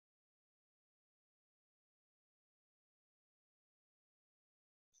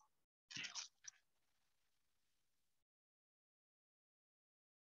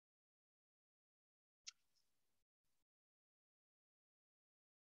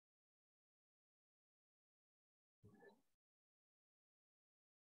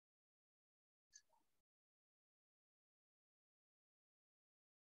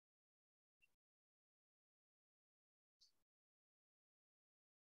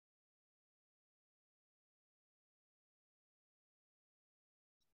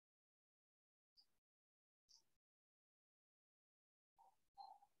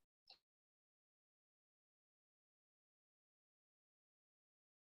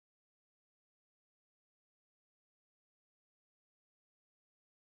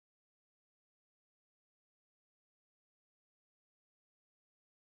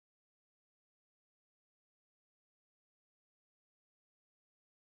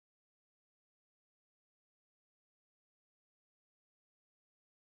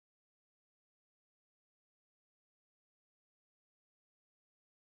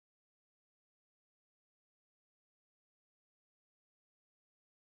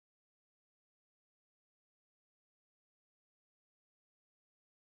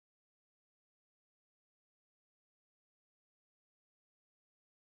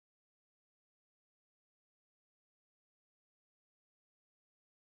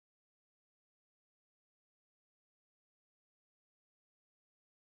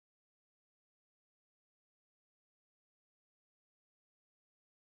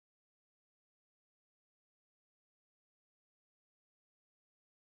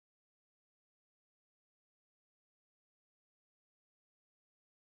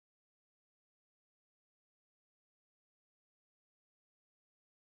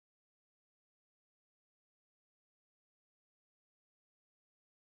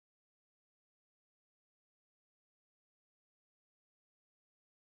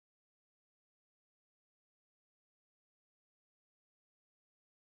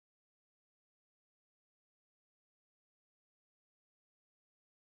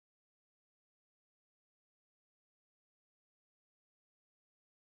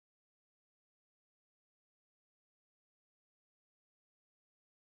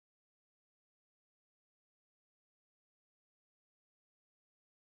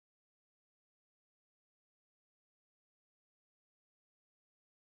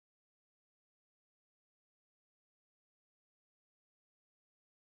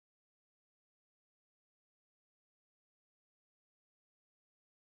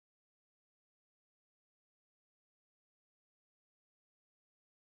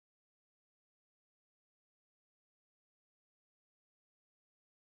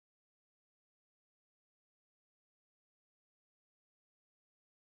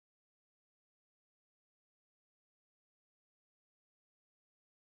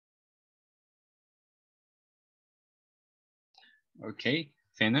 Okay,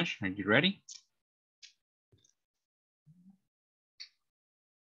 finish. Are you ready?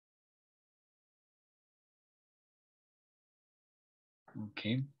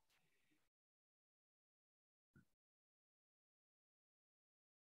 Okay.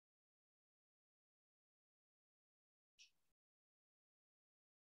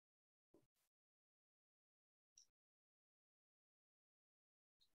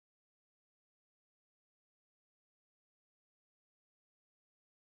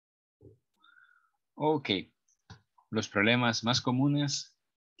 Ok, los problemas más comunes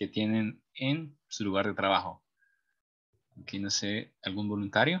que tienen en su lugar de trabajo. Aquí no sé, ¿algún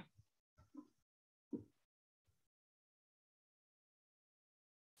voluntario?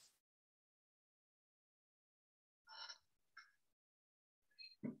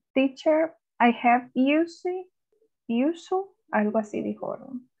 Teacher, I have issue, algo así dijo.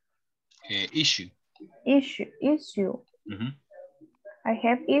 Issue. Issue. I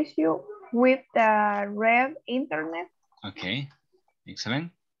have issue with the red internet. Okay,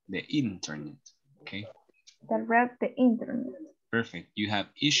 excellent. The internet, okay. The internet. Perfect. You have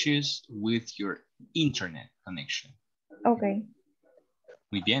issues with your internet connection. Okay.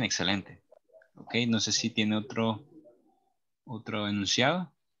 Muy bien, excelente. Ok, no sé si tiene otro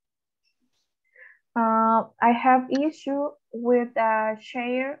enunciado. I have issue with the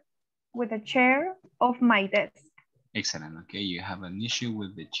chair of my desk. Excellent. Okay, you have an issue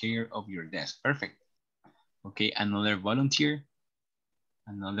with the chair of your desk. Perfect. Okay, another volunteer.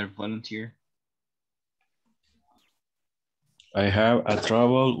 Another volunteer. I have a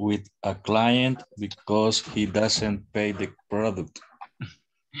trouble with a client because he doesn't pay the product.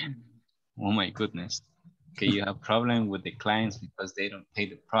 Oh my goodness. Okay, you have problem with the clients because they don't pay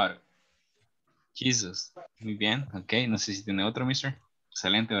the product. Jesus. Muy bien. Ok, no sé si tiene otro, mister.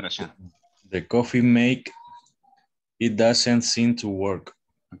 Excelente oración. The coffee make, it doesn't seem to work.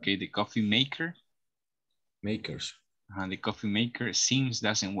 Okay, the coffee maker. Makers. The coffee maker seems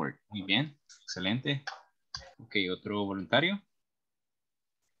doesn't work. Muy bien. Excelente. Ok, otro voluntario.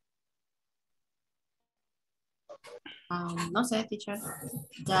 No sé, teacher.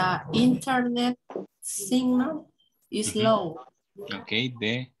 The internet signal is low. Okay,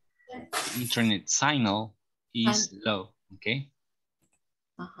 the internet signal is low. Okay.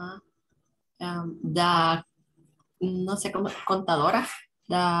 The, no sé cómo, contadora.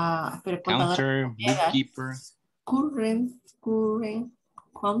 Pero counter, bookkeeper. Current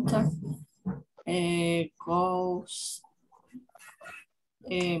counter. Goes.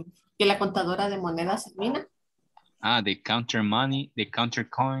 Que la contadora de monedas termina. The counter money, the counter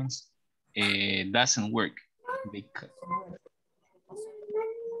coins doesn't work.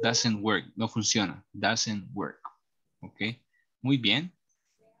 Doesn't work, no funciona. Doesn't work. Ok, muy bien.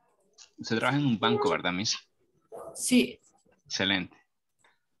 Usted trabaja en un banco, ¿verdad, Miss? Sí. Excelente.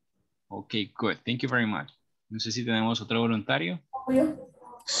 Ok, good. Thank you very much. No sé si tenemos otro voluntario.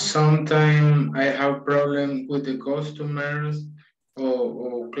 Sometimes I have problem with the customers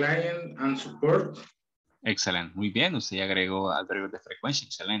or client and support. Excelente. Muy bien. Usted ya agregó adverbios de frecuencia.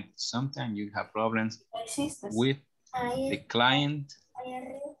 Excelente. Sometimes you have problems with the client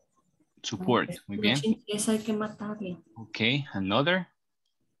support. Muy bien. Eso hay que matarle. Ok, another.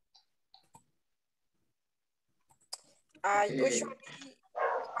 I usually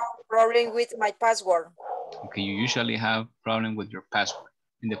have problem with my password. Okay, you usually have problem with your password.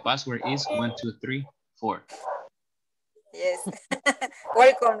 And the password is 1, 2, 3, 4. Yes.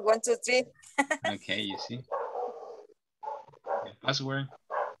 Welcome, 1, 2, 3. Okay, you see. The password.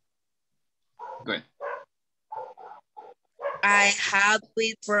 Good. I have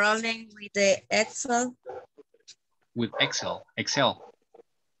with problem with the Excel. With Excel. Excel.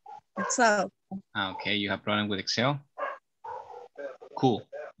 Okay, you have problem with Excel. Cool.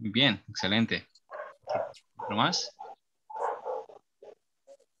 Muy bien, excelente. ¿Otro más?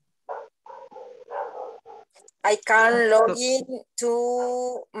 I can log in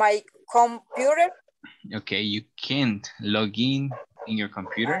to my computer. Okay, you can't log in your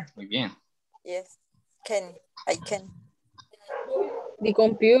computer. Muy bien. Yes, I can. The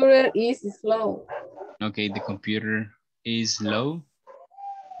computer is slow. Okay, the computer is slow.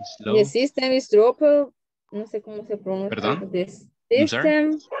 The system is dropped. No sé cómo se pronuncia. ¿Perdón?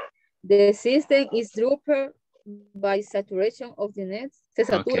 The system is dropped by saturation of the net. Se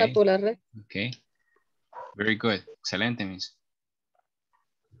satura por la red. Okay. Very good. Excelente, Miss.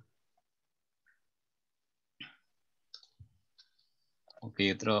 Ok,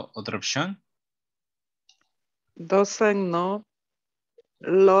 otra opción. Doesn't know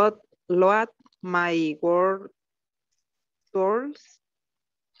load my word tools.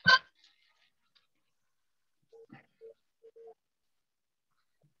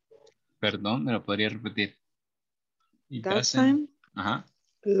 Perdón, ¿me lo podría repetir? It That doesn't. time, Ajá.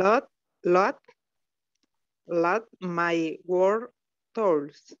 lot my work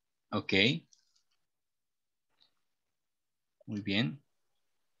tools. Ok. Muy bien.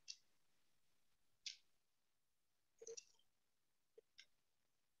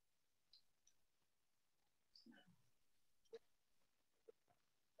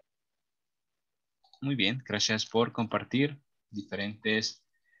 Muy bien, gracias por compartir diferentes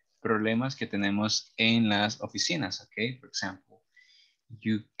problemas que tenemos en las oficinas, okay? For example,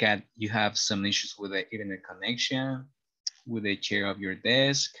 you have some issues with the internet connection, with the chair of your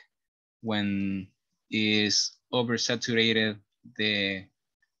desk, when is oversaturated the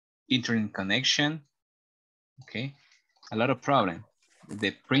internet connection, okay? A lot of problem.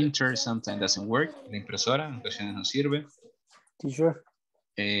 The printer sometimes doesn't work, la impresora en ocasiones no sirve. Teacher,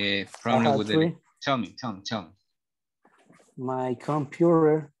 Problem with three. the, tell me. My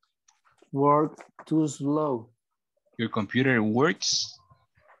computer works too slow. Your computer works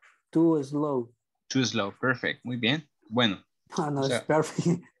Too slow. too slow. Perfect. Muy bien. Bueno. Oh, no, O sea, it's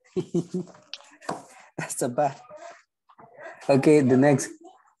perfect. That's so bad. Okay, the next.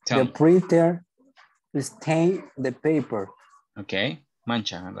 Tell The me. printer stained the paper. Okay.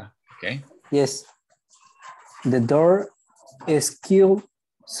 Mancha, ¿verdad? Okay. Yes. The door is sealed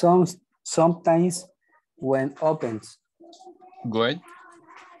sometimes when opens. Good.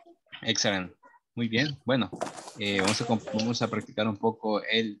 Excellent. Muy bien. Bueno, vamos a practicar un poco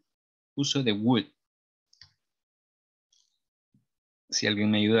el uso de would. Si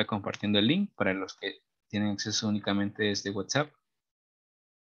alguien me ayuda compartiendo el link para los que tienen acceso únicamente desde WhatsApp.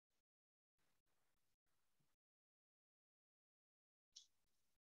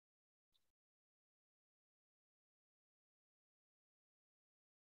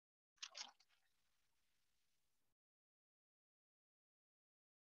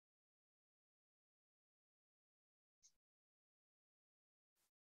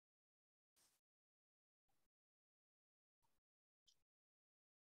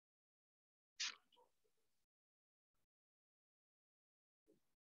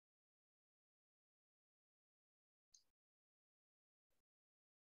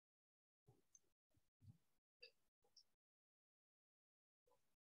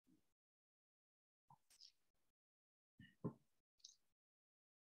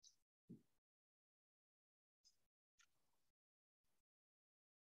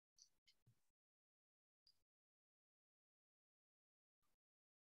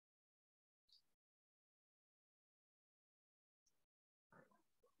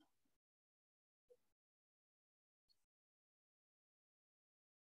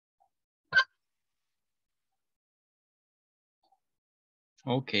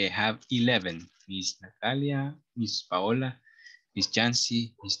 Okay, I have 11. Miss Natalia, Miss Paola, Miss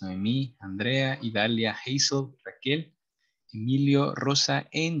Jancy, Miss Noemí, Andrea, Idalia, Hazel, Raquel, Emilio, Rosa,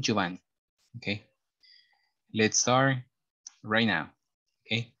 and Giovanni. Okay, let's start right now.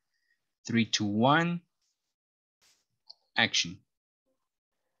 Okay, 3, 2, 1, action.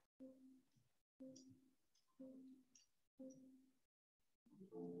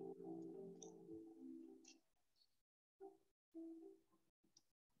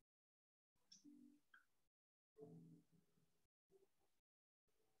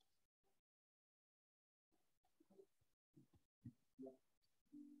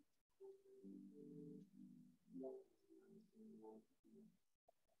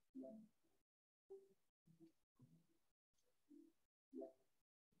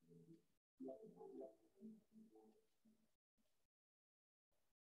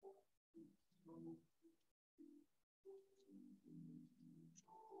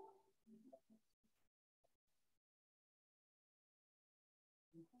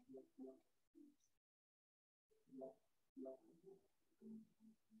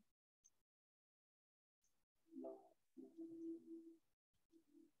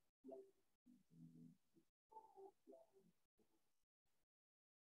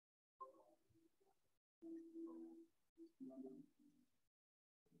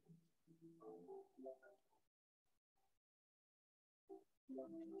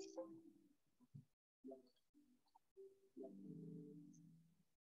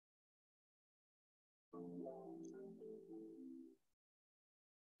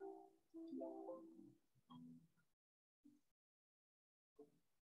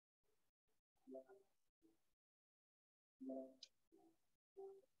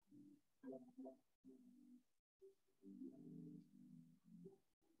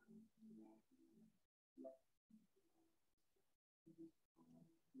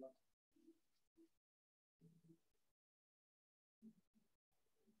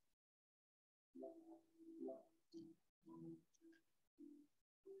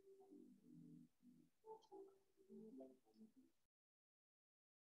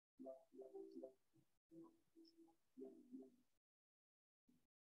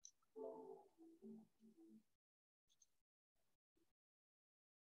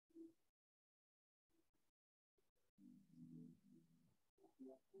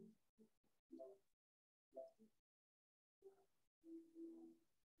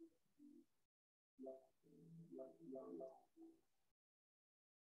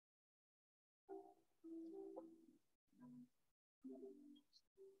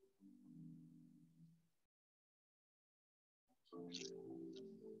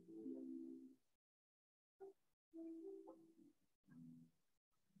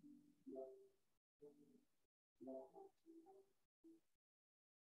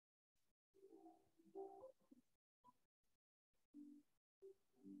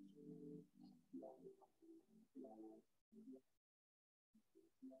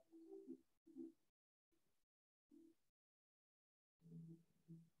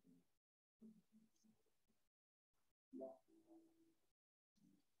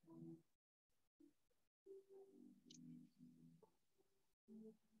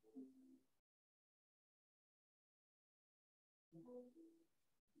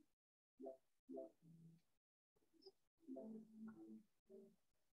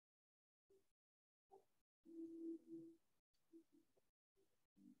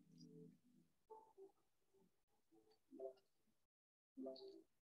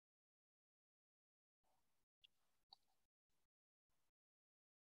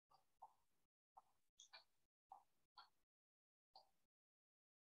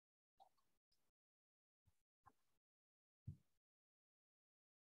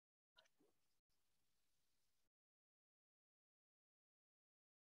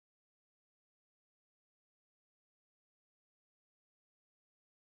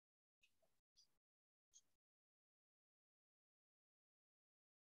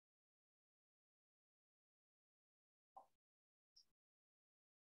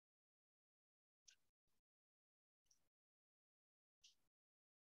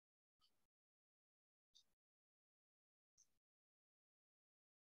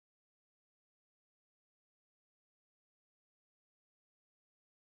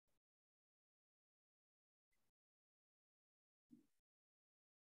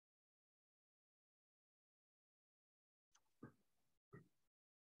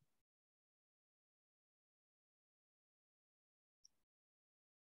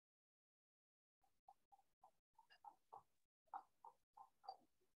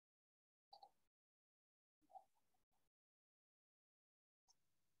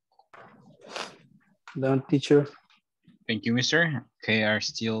 Done, teacher. Thank you, mister. Okay, are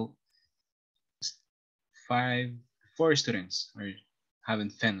still four students or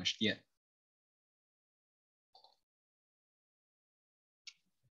haven't finished yet.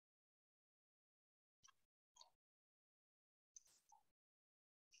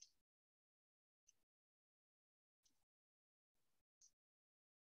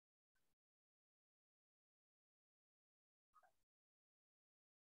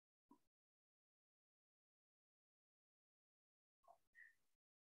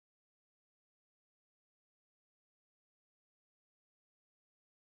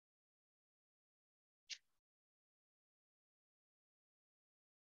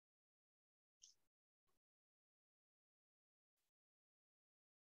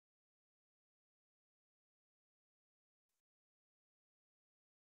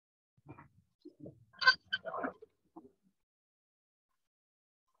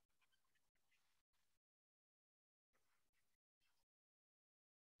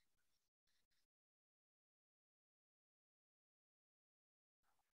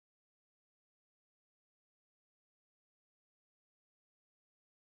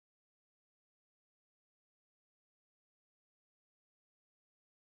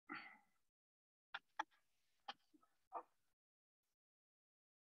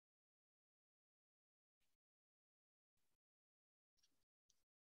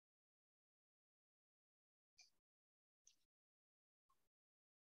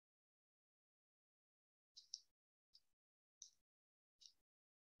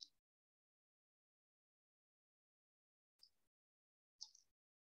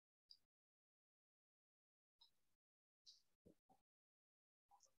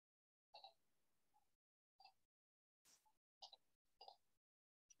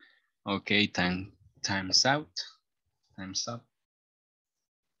 Ok, time's out. Time's up.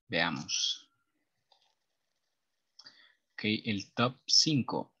 Veamos. Ok, el top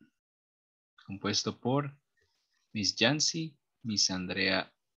 5. Compuesto por Miss Yancy, Miss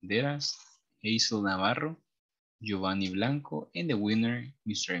Andrea Deras, Hazel Navarro, Giovanni Blanco, and the winner,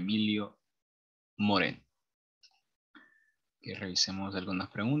 Mr. Emilio Moren. Que revisemos algunas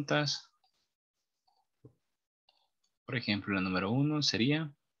preguntas. Por ejemplo, la número 1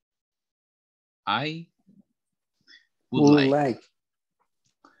 sería I would like.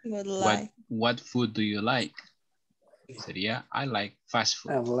 What food do you like? Sería I like fast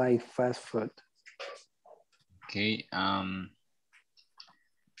food. I like fast food. Okay.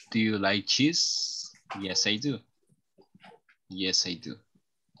 Do you like cheese? Yes, I do. Yes, I do.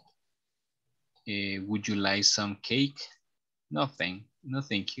 Would you like some cake? No,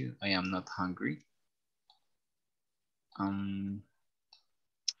 thank you. I am not hungry.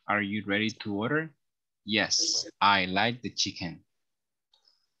 Are you ready to order? Yes, I like the chicken.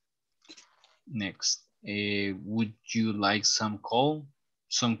 Next, would you like some cola?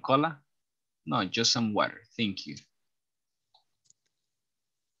 No, just some water. Thank you.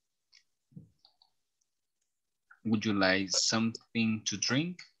 Would you like something to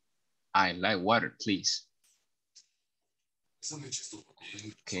drink? I like water, please.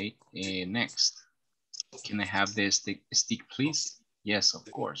 Okay, next. Can I have the stick, please? Yes, of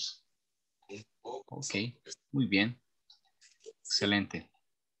course. Ok, muy bien. Excelente.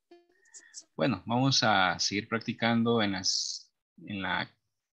 Bueno, vamos a seguir practicando en la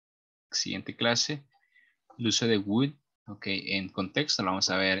siguiente clase el uso de would. Ok, en contexto lo vamos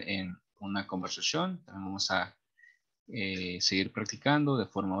a ver en una conversación. También vamos a seguir practicando de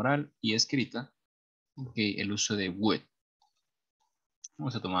forma oral y escrita. Ok, el uso de would.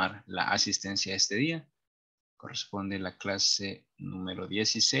 Vamos a tomar la asistencia este día. Corresponde la clase número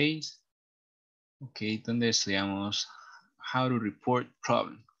 16. Ok, donde estudiamos how to report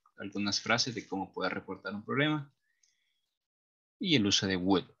problem. Algunas frases de cómo poder reportar un problema. Y el uso de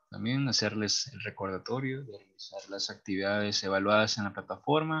would. También hacerles el recordatorio de realizar las actividades evaluadas en la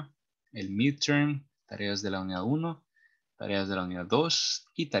plataforma. El midterm, tareas de la unidad 1, tareas de la unidad 2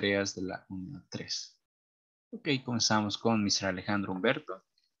 y tareas de la unidad 3. Ok, comenzamos con Mr. Alejandro Humberto.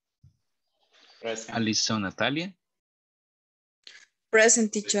 Present. Alison Natalia.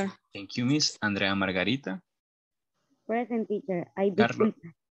 Present, teacher. Thank you, Miss. Andrea Margarita. Present, teacher. I Carlos.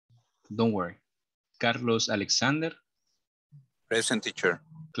 Don't worry. Carlos Alexander. Present, teacher.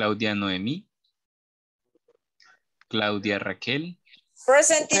 Claudia Noemí. Claudia Raquel.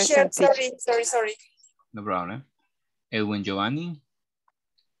 Present, teacher. Sorry. No problem. Edwin Giovanni.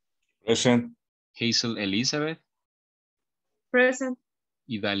 Present. Hazel Elizabeth. Present.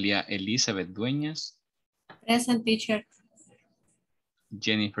 Idalia Elizabeth Dueñas. Present, teacher.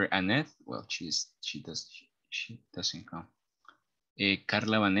 Jennifer Annette. Well, she doesn't come.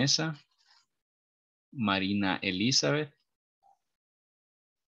 Carla Vanessa. Marina Elizabeth.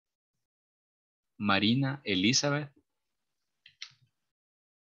 Marina Elizabeth.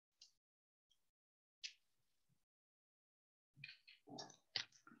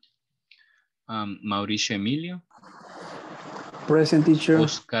 Mauricio Emilio. Present, teacher.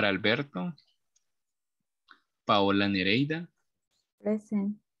 Oscar Alberto. Paola Nereida.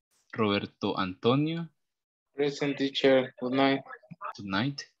 Present. Roberto Antonio. Present, teacher. Good night. Good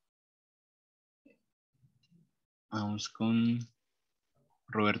night. Vamos con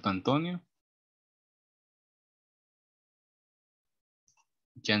Roberto Antonio.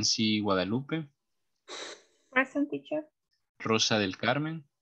 Yancy Guadalupe. Present, teacher. Rosa del Carmen.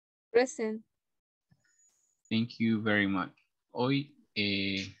 Present. Thank you very much. Hoy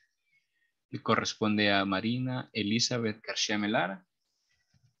le corresponde a Marina Elizabeth García Melara.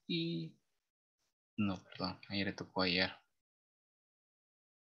 Y no, perdón, ayer le tocó ayer.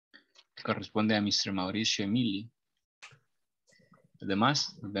 Corresponde a Mr. Mauricio Emilio.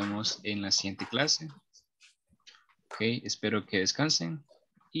 Además, nos vemos en la siguiente clase. Ok, espero que descansen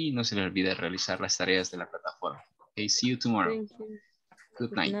y no se les olvide realizar las tareas de la plataforma. Ok, see you tomorrow. Thank you.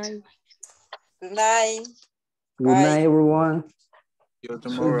 Good night. Good night. Good night, everyone. Yo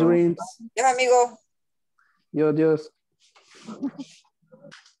Sweet dreams. Dios, amigo. Yo, Dios.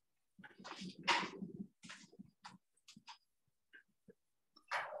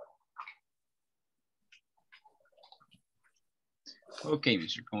 Ok,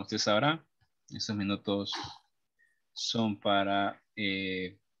 Mr. Como usted sabrá, estos minutos son para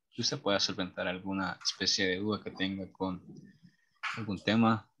que usted pueda solventar alguna especie de duda que tenga con algún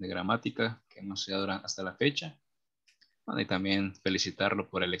tema de gramática que no sea hasta la fecha. Bueno, y también felicitarlo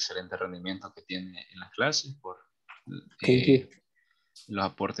por el excelente rendimiento que tiene en las clases, por los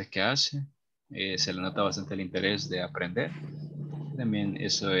aportes que hace. Se le nota bastante el interés de aprender. También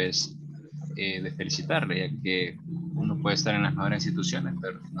eso es de felicitarle, ya que uno puede estar en las mejores instituciones,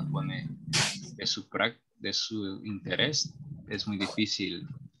 pero no pone de su de su interés, es muy difícil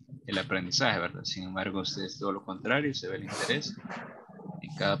el aprendizaje, ¿verdad? Sin embargo, usted es todo lo contrario, se ve el interés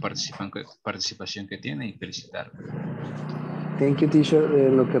en cada participación que tiene y felicitarlo. Thank you, teacher.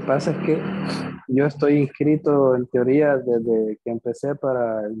 Lo que pasa es que yo estoy inscrito en teoría desde que empecé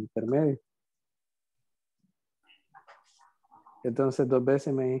para el intermedio. Entonces 2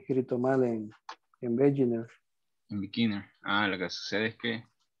 veces me he inscrito mal en beginner. En beginner. Ah, lo que sucede es que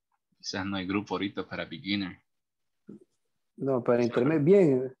quizás no hay grupo ahorita para beginner. No, para intermedio,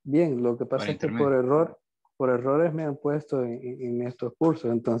 bien, bien. Lo que pasa Para es que intermedio. por errores me han puesto en estos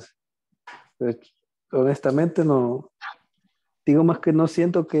cursos. Entonces, pues, honestamente no, digo más que no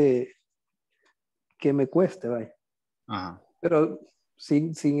siento que me cueste, vaya. Ajá. Pero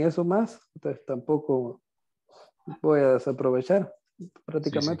sin eso más, pues tampoco voy a desaprovechar.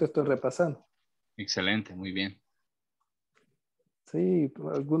 Prácticamente Sí. estoy repasando. Excelente, muy bien. Sí,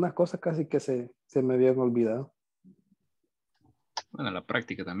 algunas cosas casi que se me habían olvidado. Bueno, la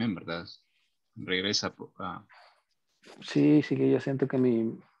práctica también, ¿verdad? Regresa a... Sí, que yo siento que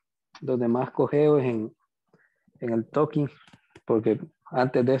donde más cogeo es en el talking, porque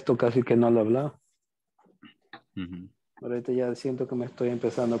antes de esto casi que no lo hablaba. Ahorita ya siento que me estoy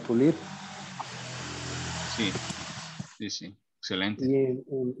empezando a pulir. Sí. Excelente. Y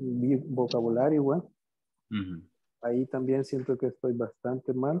en vocabulario igual. Ahí también siento que estoy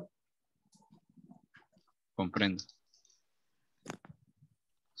bastante mal. Comprendo.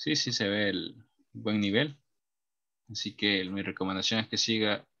 Sí, se ve el buen nivel. Así que mi recomendación es que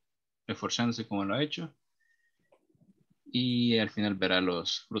siga esforzándose como lo ha hecho. Y al final verá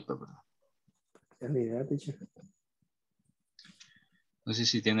los frutos, ¿verdad? Es la idea, teacher. No sé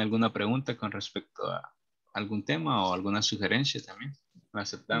si tiene alguna pregunta con respecto a algún tema o alguna sugerencia también. La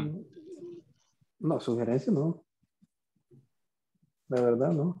aceptamos. No, sugerencia no. La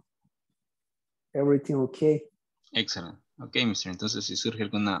verdad no. Everything okay. Excelente. Ok, mister. Entonces, si surge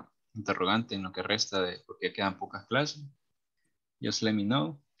alguna interrogante en lo que resta de porque quedan pocas clases, just let me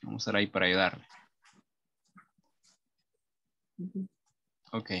know. Vamos a estar ahí para ayudarle.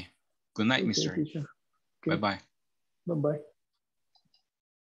 Ok. Good night, mister. Teacher. Bye-bye. Bye-bye.